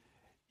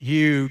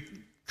 you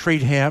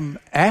treat him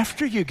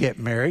after you get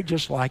married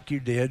just like you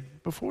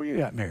did before you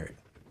got married.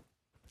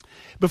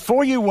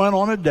 Before you went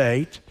on a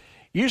date,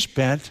 you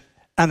spent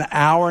an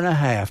hour and a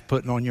half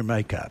putting on your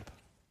makeup.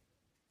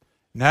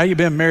 Now you've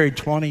been married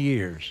 20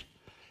 years,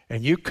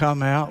 and you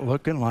come out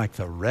looking like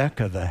the wreck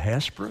of the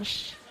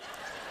Hesperus.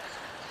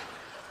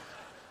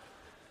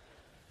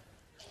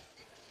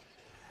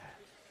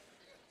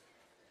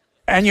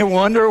 And you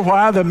wonder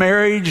why the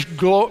marriage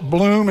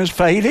bloom is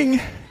fading?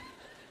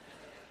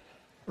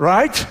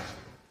 Right?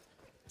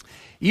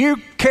 You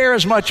care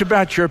as much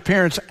about your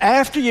appearance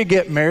after you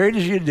get married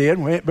as you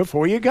did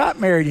before you got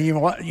married.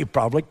 And you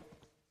probably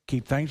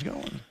keep things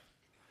going.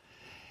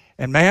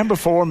 And man,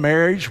 before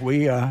marriage,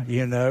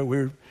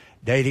 we're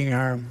dating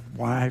our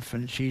wife,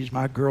 and she's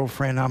my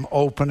girlfriend. I'm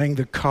opening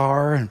the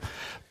car and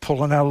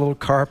pulling out a little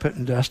carpet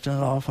and dusting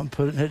it off and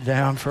putting it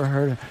down for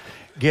her to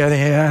get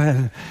in.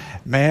 And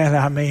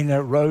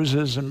man,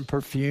 roses and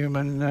perfume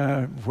and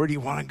where do you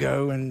want to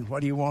go and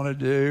what do you want to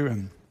do?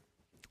 And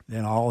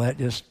then all that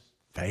just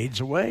fades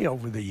away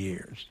over the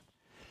years.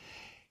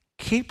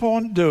 Keep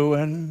on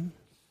doing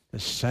the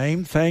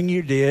same thing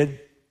you did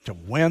to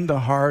win the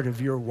heart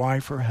of your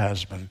wife or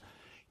husband.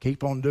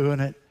 Keep on doing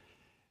it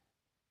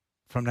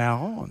from now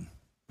on.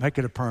 Make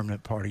it a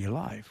permanent part of your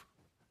life.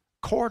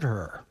 Court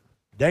her.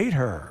 Date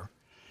her.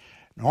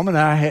 Norman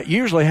and I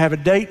usually have a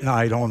date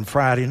night on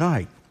Friday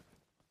night.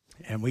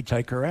 And we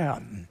take her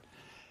out. And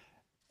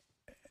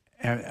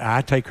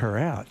I take her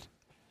out.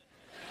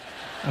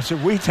 I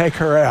said, we take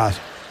her out.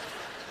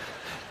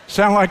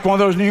 Sound like one of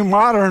those new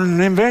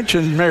modern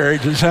invention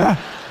marriages, huh?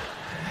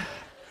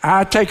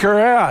 I take her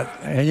out.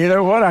 And you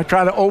know what? I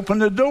try to open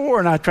the door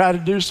and I try to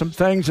do some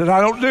things that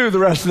I don't do the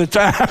rest of the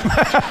time.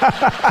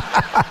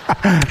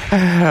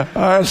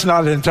 That's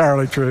not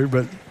entirely true,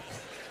 but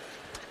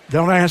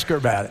don't ask her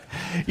about it.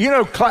 You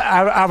know,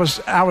 I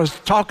was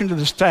talking to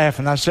the staff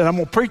and I said, I'm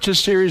going to preach a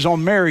series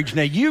on marriage.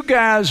 Now, you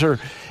guys are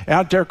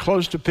out there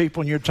close to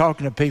people and you're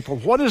talking to people.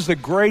 What is the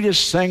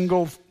greatest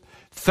single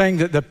thing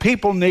that the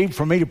people need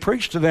for me to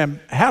preach to them?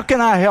 How can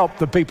I help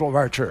the people of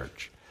our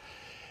church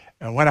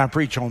when I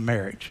preach on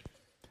marriage?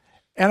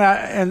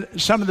 And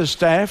some of the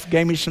staff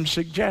gave me some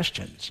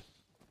suggestions.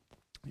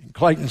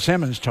 Clayton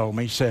Simmons told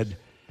me, he said,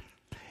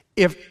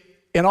 if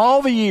in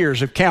all the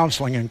years of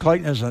counseling, and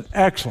Clayton is an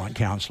excellent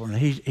counselor, and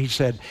he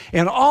said,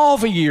 in all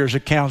the years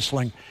of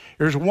counseling,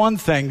 there's one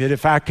thing that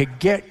if I could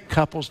get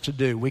couples to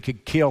do, we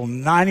could kill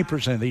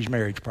 90% of these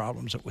marriage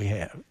problems that we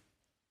have.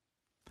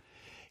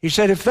 He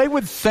said, if they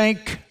would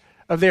think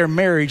of their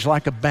marriage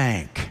like a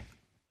bank,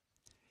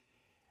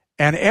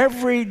 and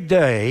every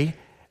day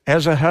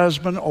as a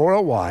husband or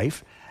a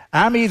wife,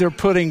 I'm either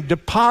putting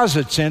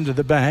deposits into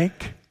the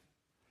bank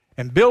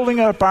and building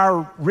up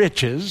our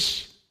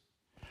riches,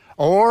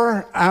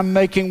 or I'm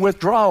making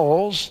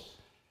withdrawals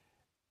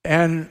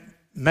and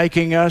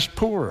making us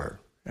poorer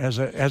as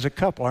a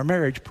couple, our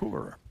marriage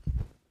poorer.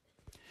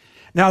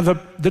 Now,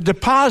 the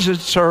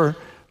deposits are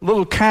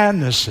little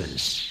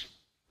kindnesses.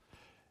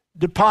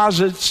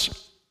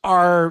 Deposits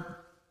are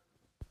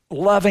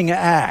loving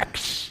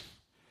acts.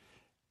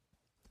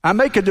 I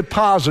make a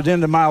deposit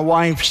into my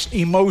wife's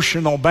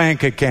emotional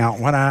bank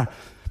account when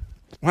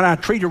I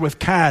treat her with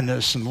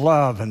kindness and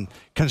love and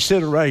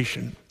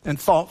consideration and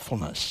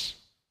thoughtfulness.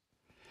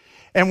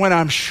 And when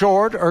I'm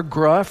short or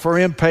gruff or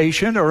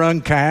impatient or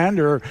unkind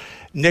or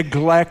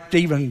neglect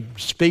even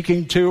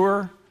speaking to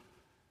her,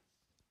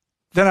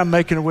 then I'm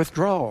making a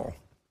withdrawal.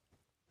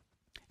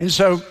 And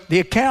so the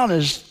account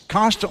is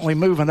constantly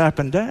moving up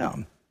and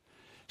down.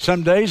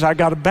 Some days I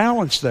got a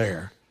balance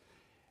there.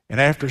 And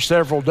after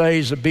several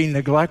days of being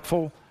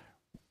neglectful,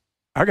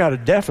 I got a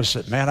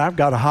deficit, man. I've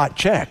got a hot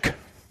check.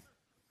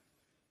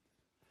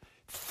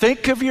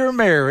 Think of your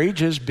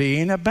marriage as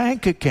being a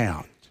bank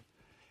account.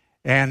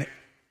 And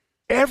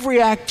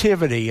every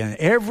activity and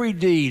every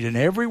deed and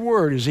every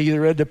word is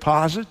either a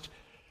deposit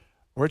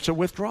or it's a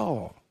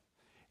withdrawal.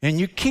 And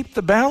you keep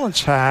the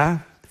balance high,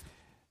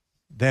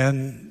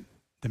 then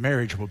the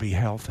marriage will be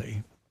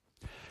healthy.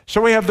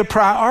 So we have the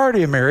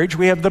priority of marriage.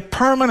 We have the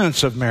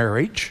permanence of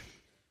marriage.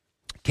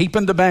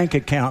 Keeping the bank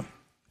account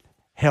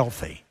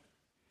healthy.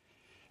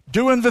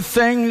 Doing the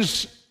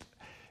things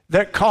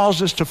that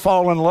cause us to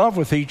fall in love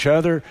with each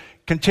other,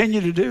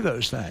 continue to do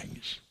those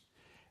things.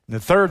 And the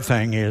third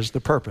thing is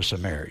the purpose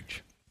of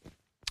marriage.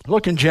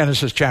 Look in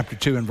Genesis chapter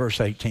 2 and verse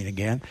 18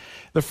 again.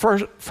 The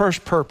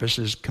first purpose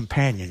is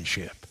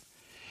companionship.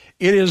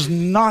 It is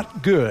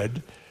not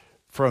good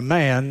for a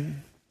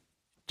man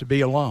to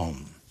be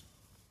alone.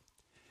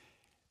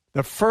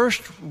 The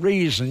first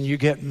reason you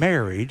get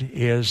married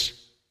is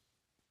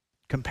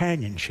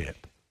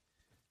companionship.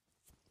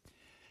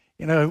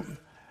 You know,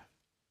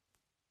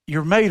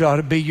 your mate ought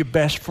to be your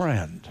best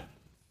friend.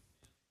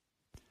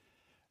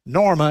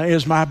 Norma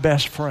is my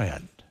best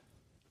friend.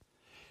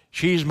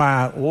 She's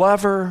my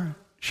lover.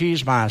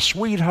 She's my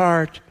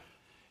sweetheart.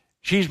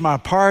 She's my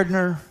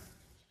partner.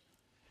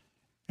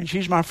 And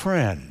she's my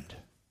friend.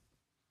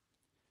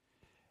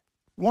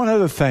 One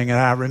other thing that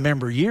I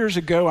remember years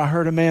ago, I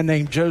heard a man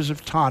named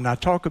Joseph Ton. I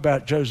talk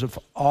about Joseph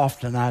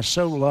often. I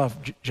so love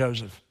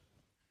Joseph.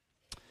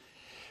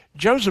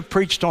 Joseph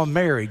preached on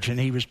marriage, and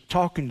he was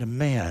talking to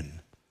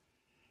men.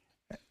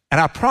 And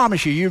I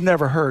promise you, you've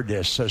never heard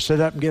this, so sit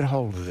up and get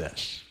hold of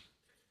this.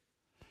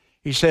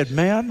 He said,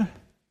 men,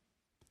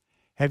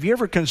 have you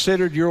ever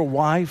considered your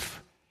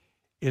wife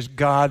is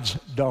God's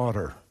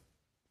daughter?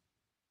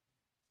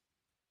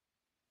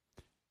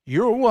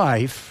 Your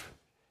wife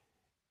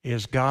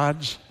is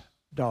God's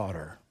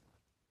daughter.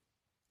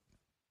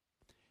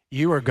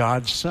 You are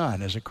God's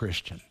son as a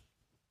Christian.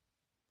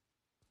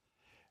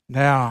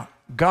 Now,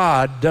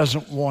 God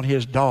doesn't want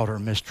his daughter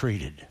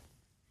mistreated.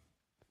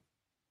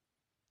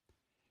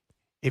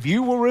 If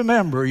you will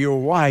remember your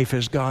wife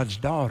as God's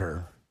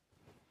daughter,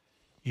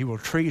 you will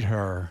treat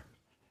her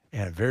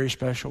in a very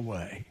special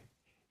way.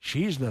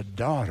 She's the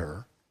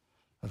daughter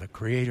of the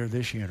creator of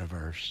this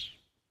universe.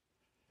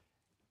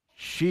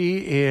 She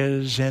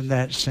is, in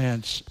that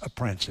sense, a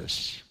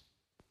princess.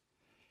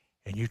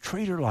 And you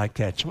treat her like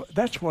that. So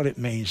that's what it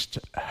means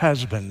to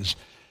husbands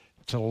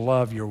to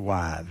love your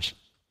wives.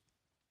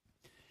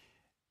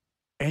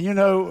 And you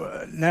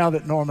know, now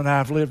that Norm and I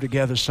have lived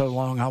together so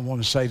long, I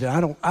want to say that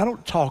I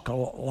don't talk a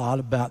lot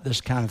about this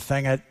kind of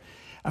thing.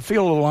 I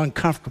feel a little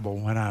uncomfortable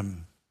when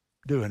I'm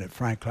doing it,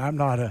 frankly. I'm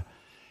not a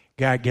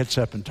guy that gets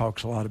up and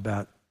talks a lot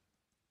about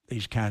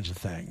these kinds of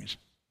things.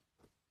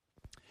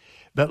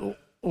 But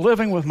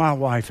living with my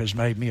wife has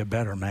made me a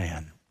better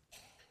man.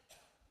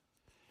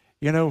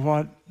 You know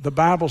what? The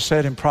Bible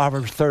said in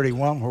Proverbs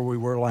 31, where we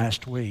were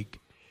last week,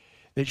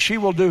 that she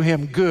will do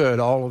him good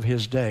all of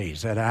his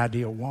days, that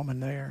ideal woman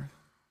there.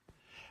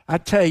 I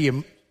tell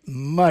you,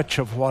 much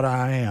of what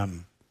I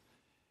am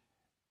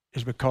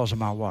is because of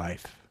my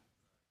wife.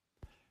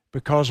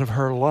 Because of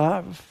her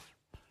love,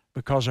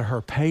 because of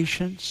her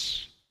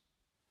patience,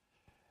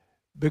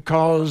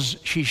 because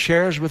she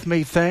shares with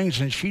me things,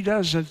 and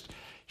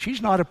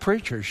she's not a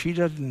preacher. She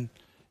doesn't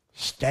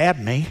stab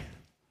me.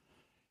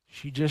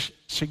 She just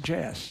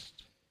suggests.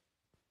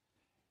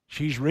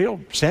 She's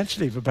real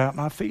sensitive about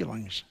my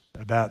feelings,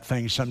 about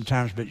things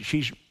sometimes, but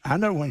I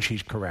know when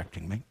she's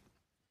correcting me.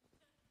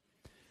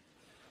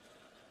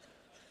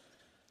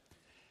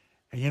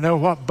 And you know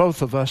what?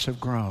 Both of us have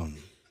grown.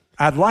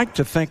 I'd like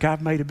to think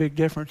I've made a big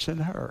difference in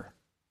her.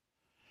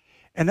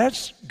 And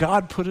that's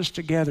God put us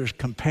together as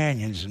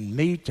companions, and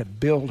me to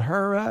build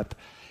her up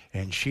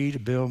and she to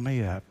build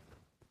me up.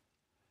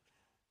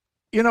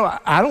 You know,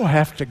 I don't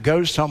have to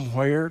go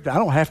somewhere. I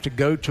don't have to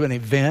go to an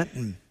event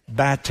and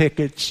buy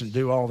tickets and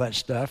do all that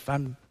stuff.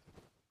 I'm,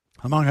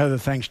 among other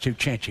things, too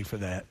chinchy for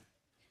that.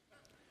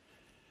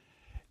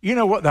 You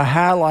know what the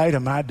highlight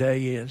of my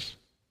day is?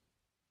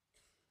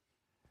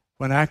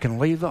 When I can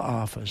leave the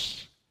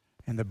office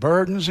and the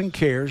burdens and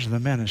cares of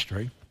the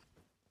ministry,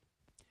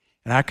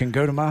 and I can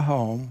go to my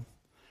home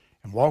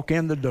and walk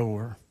in the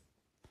door,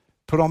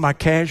 put on my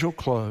casual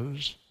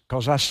clothes,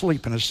 because I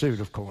sleep in a suit,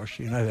 of course,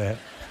 you know that.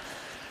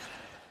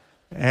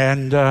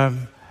 And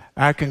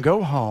I can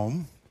go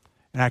home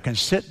and I can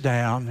sit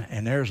down,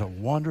 and there's a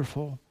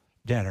wonderful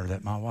dinner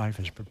that my wife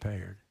has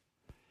prepared.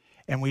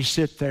 And we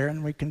sit there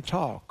and we can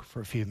talk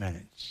for a few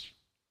minutes.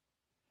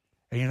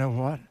 And you know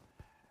what?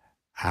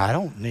 I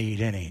don't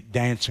need any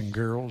dancing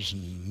girls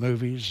and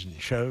movies and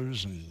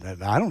shows,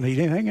 and I don't need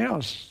anything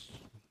else.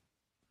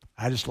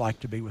 I just like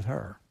to be with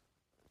her.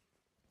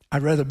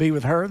 I'd rather be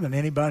with her than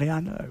anybody I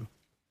know.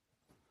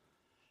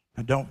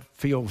 I don't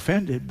feel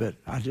offended, but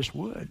I just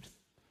would.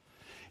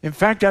 In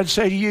fact, I'd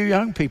say to you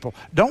young people,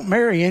 don't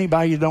marry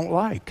anybody you don't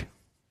like.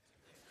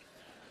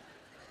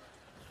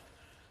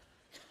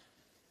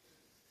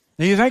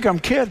 Now you think I'm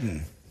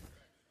kidding.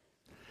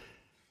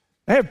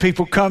 I have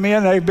people come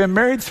in, they've been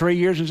married 3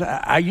 years, and say,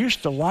 I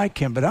used to like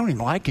him, but I don't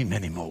even like him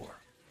anymore.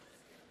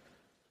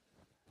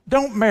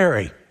 Don't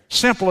marry.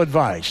 Simple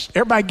advice.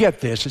 Everybody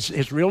get this.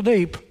 It's real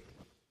deep.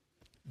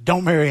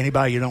 Don't marry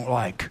anybody you don't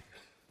like.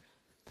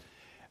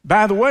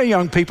 By the way,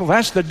 young people,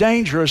 that's the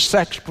danger of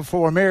sex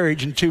before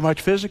marriage and too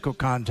much physical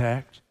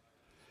contact.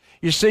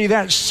 You see,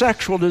 that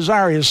sexual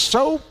desire is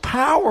so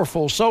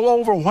powerful, so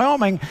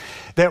overwhelming,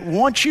 that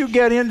once you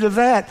get into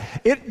that,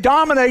 it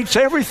dominates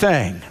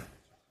everything.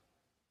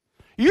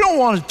 You don't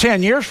want to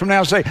 10 years from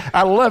now say,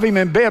 I love him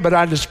in bed, but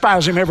I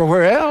despise him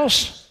everywhere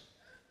else.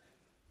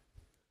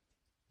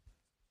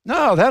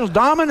 No, that'll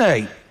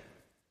dominate.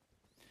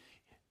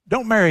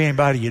 Don't marry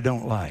anybody you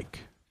don't like.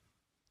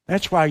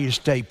 That's why you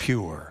stay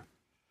pure.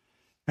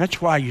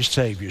 That's why you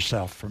save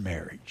yourself for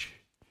marriage.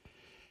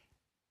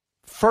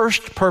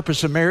 First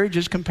purpose of marriage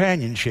is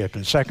companionship,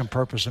 and second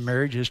purpose of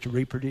marriage is to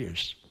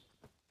reproduce.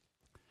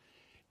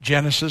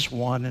 Genesis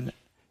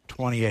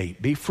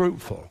 1:28. Be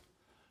fruitful,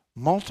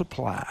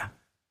 multiply,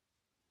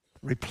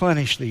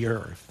 replenish the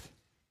earth.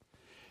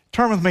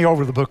 Turn with me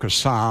over to the book of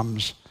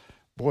Psalms.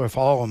 Boy, if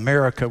all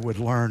America would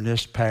learn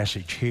this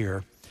passage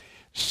here.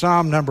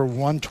 Psalm number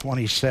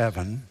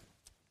 127.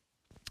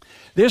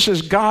 This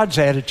is God's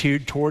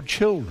attitude toward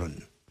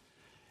children.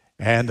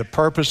 And the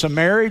purpose of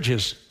marriage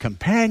is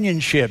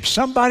companionship,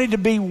 somebody to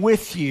be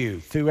with you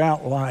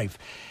throughout life.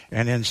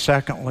 And then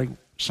secondly,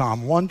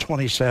 Psalm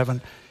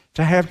 127,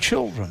 to have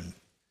children.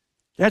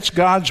 That's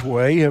God's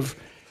way of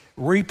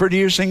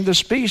reproducing the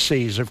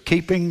species, of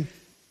keeping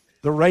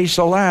the race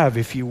alive,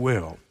 if you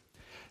will.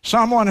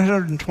 Psalm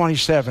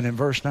 127 in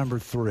verse number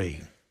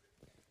 3.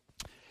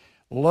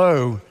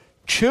 Lo,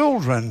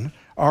 children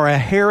are a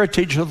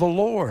heritage of the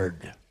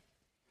Lord,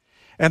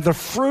 and the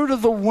fruit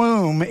of the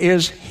womb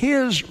is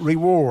his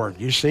reward.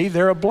 You see,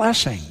 they're a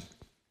blessing.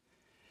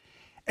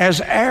 As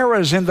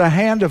arrows in the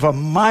hand of a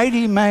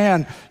mighty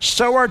man,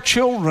 so are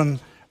children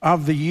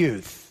of the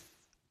youth.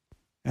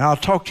 And I'll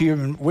talk to you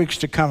in weeks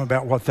to come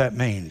about what that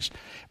means.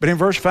 But in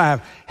verse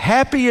 5,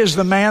 happy is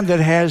the man that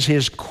has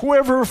his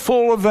quiver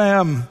full of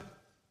them.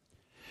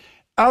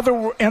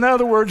 In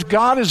other words,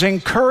 God is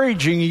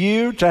encouraging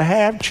you to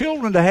have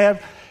children, to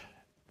have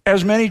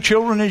as many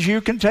children as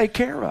you can take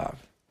care of.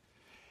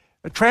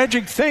 A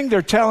tragic thing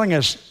they're telling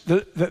us,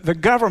 the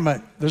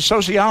government, the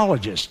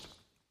sociologists,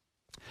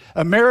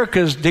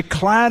 America's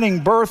declining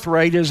birth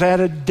rate is at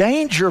a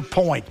danger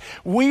point.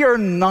 We are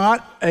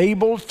not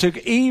able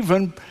to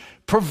even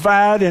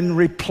provide and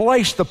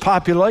replace the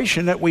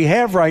population that we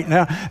have right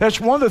now.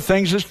 That's one of the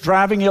things that's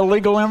driving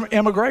illegal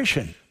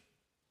immigration.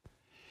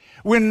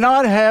 We're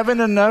not having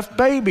enough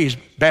babies.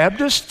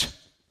 Baptist?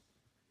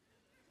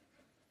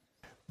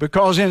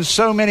 Because in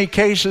so many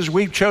cases,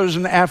 we've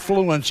chosen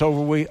affluence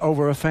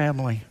over a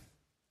family.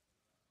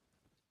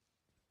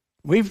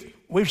 We've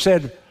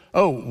said,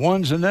 oh,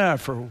 one's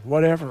enough or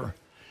whatever.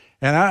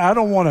 And I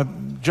don't want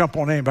to jump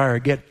on anybody or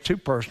get too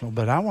personal,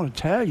 but I want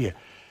to tell you,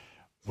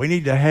 we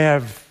need to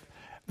have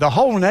the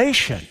whole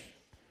nation.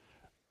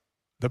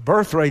 The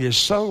birth rate is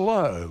so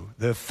low,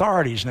 the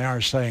authorities now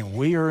are saying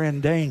we are in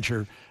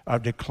danger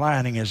of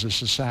declining as a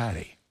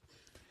society.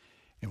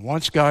 And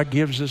once God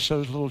gives us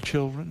those little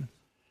children,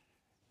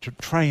 to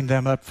train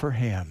them up for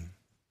him.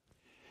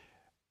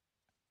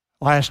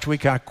 Last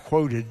week I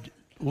quoted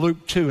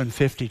Luke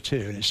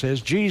 2:52, and it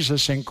says,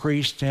 Jesus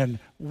increased in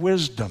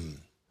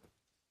wisdom.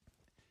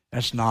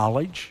 That's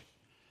knowledge,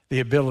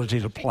 the ability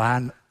to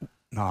apply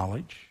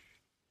knowledge.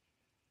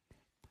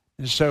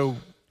 And so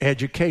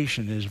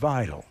education is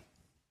vital.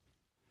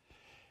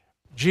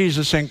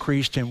 Jesus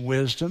increased in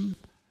wisdom,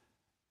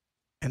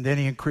 and then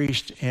he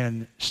increased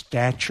in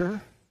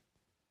stature,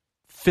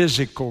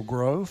 physical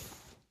growth,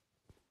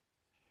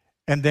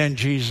 and then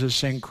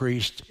Jesus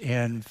increased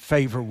in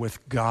favor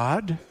with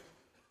God,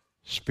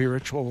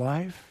 spiritual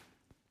life,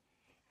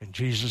 and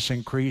Jesus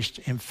increased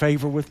in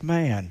favor with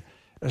man,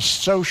 a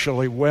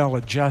socially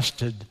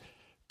well-adjusted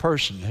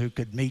person who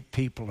could meet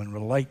people and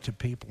relate to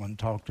people and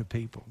talk to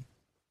people.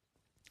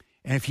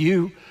 And if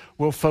you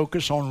will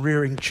focus on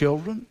rearing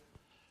children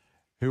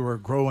who are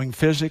growing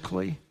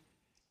physically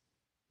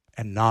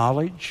and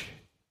knowledge,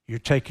 you're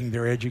taking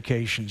their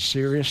education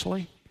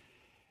seriously,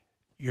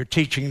 you're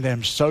teaching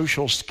them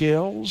social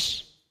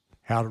skills,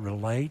 how to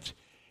relate,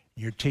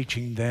 you're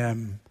teaching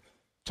them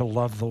to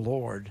love the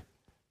Lord,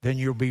 then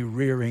you'll be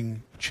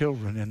rearing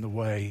children in the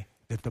way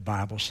that the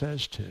Bible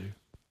says to.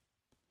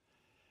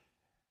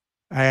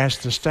 I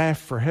asked the staff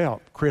for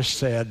help. Chris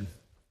said,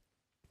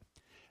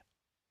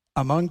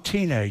 among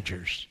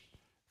teenagers,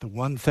 the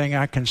one thing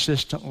I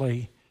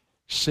consistently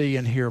see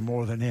and hear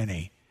more than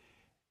any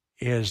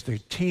is the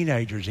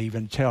teenagers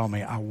even tell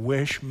me, I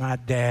wish my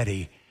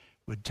daddy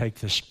would take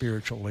the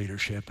spiritual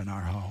leadership in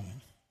our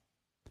home.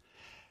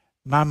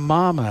 My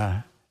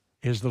mama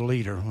is the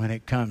leader when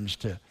it comes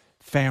to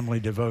family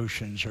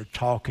devotions or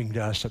talking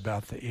to us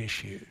about the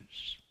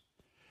issues.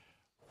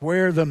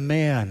 Where are the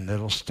men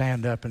that'll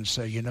stand up and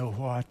say, you know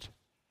what?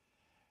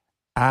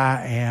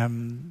 I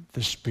am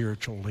the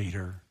spiritual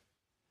leader.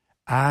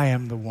 I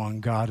am the one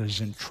God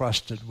has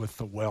entrusted with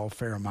the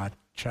welfare of my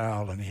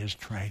child and his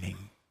training.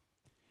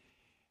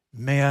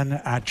 Men,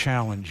 I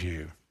challenge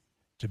you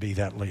to be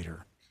that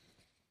leader.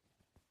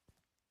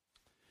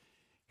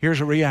 Here's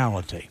a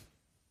reality.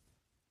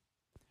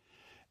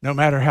 No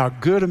matter how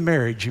good a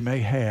marriage you may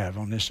have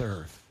on this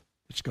earth,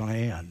 it's going to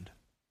end.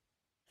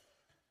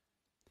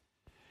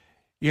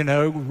 You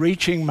know,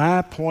 reaching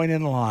my point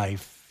in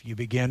life, you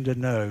begin to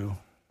know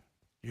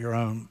your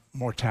own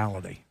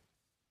mortality.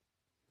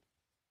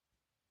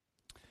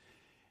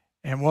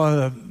 And one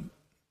of the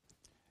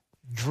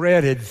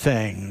dreaded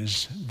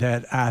things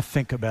that I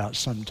think about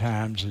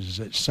sometimes is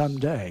that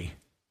someday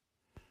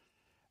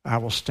I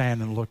will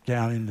stand and look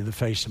down into the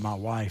face of my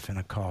wife in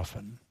a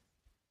coffin.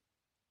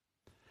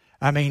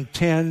 I mean,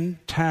 10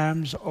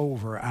 times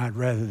over, I'd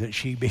rather that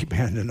she be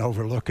bending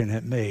over looking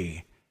at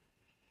me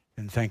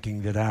than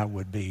thinking that I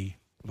would be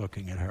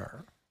looking at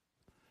her.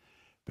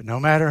 But no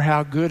matter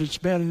how good it's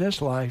been in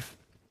this life,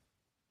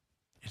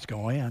 it's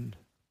going to end.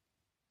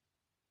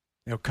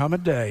 There'll come a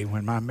day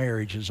when my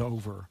marriage is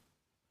over,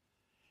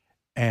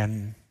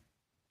 and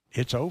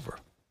it's over.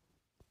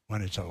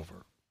 when it's over.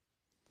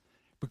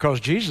 Because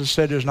Jesus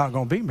said there's not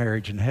going to be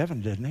marriage in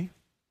heaven, didn't he?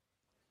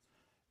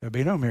 There'll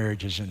be no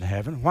marriages in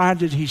heaven. Why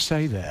did he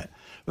say that?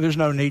 Well, there's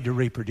no need to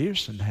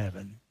reproduce in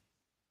heaven.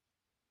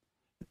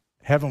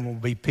 Heaven will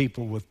be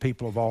people with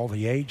people of all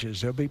the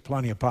ages. There'll be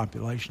plenty of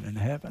population in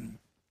heaven.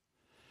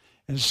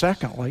 And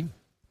secondly,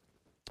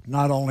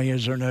 not only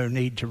is there no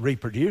need to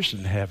reproduce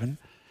in heaven,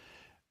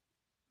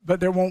 but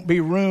there won't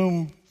be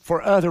room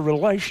for other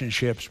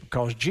relationships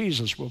because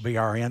Jesus will be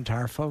our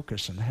entire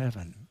focus in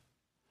heaven.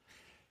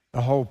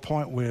 The whole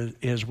point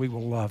is we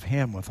will love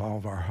him with all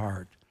of our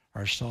heart,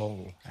 our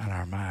soul, and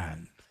our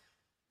mind.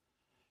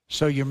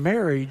 So your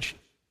marriage,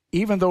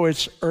 even though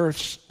it's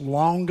Earth's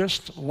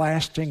longest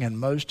lasting and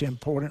most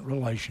important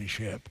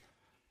relationship,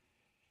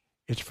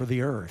 it's for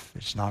the earth.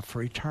 It's not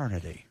for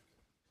eternity.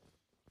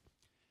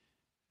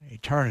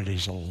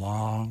 Eternity's a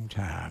long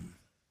time.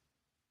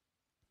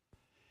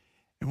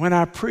 And when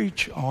I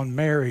preach on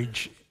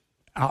marriage,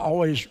 I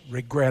always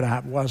regret I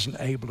wasn't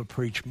able to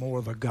preach more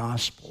of the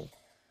gospel.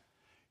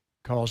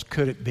 Because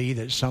could it be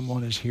that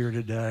someone is here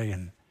today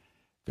and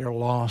they're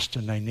lost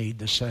and they need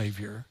the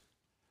Savior?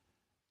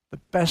 The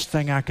best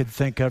thing I could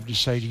think of to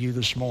say to you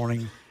this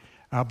morning,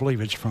 I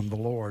believe it's from the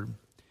Lord,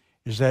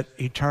 is that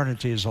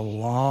eternity is a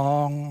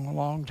long,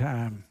 long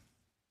time.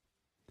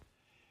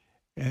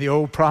 And the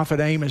old prophet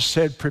Amos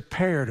said,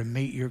 prepare to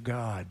meet your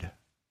God.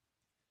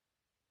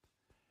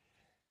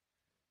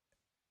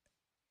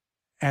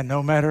 And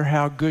no matter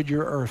how good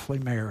your earthly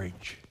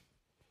marriage,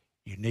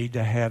 you need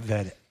to have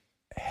that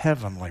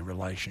heavenly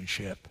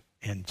relationship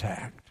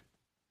intact.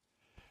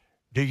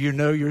 Do you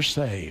know you're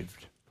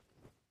saved?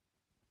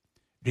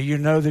 Do you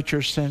know that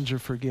your sins are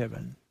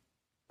forgiven?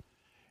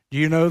 Do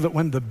you know that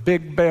when the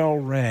big bell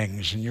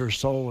rings and your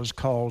soul is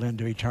called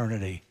into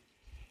eternity,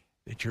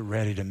 that you're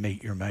ready to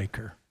meet your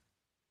Maker?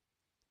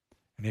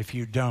 And if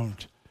you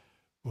don't,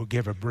 we'll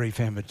give a brief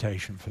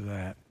invitation for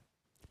that.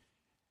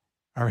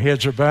 Our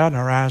heads are bowed and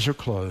our eyes are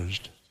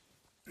closed.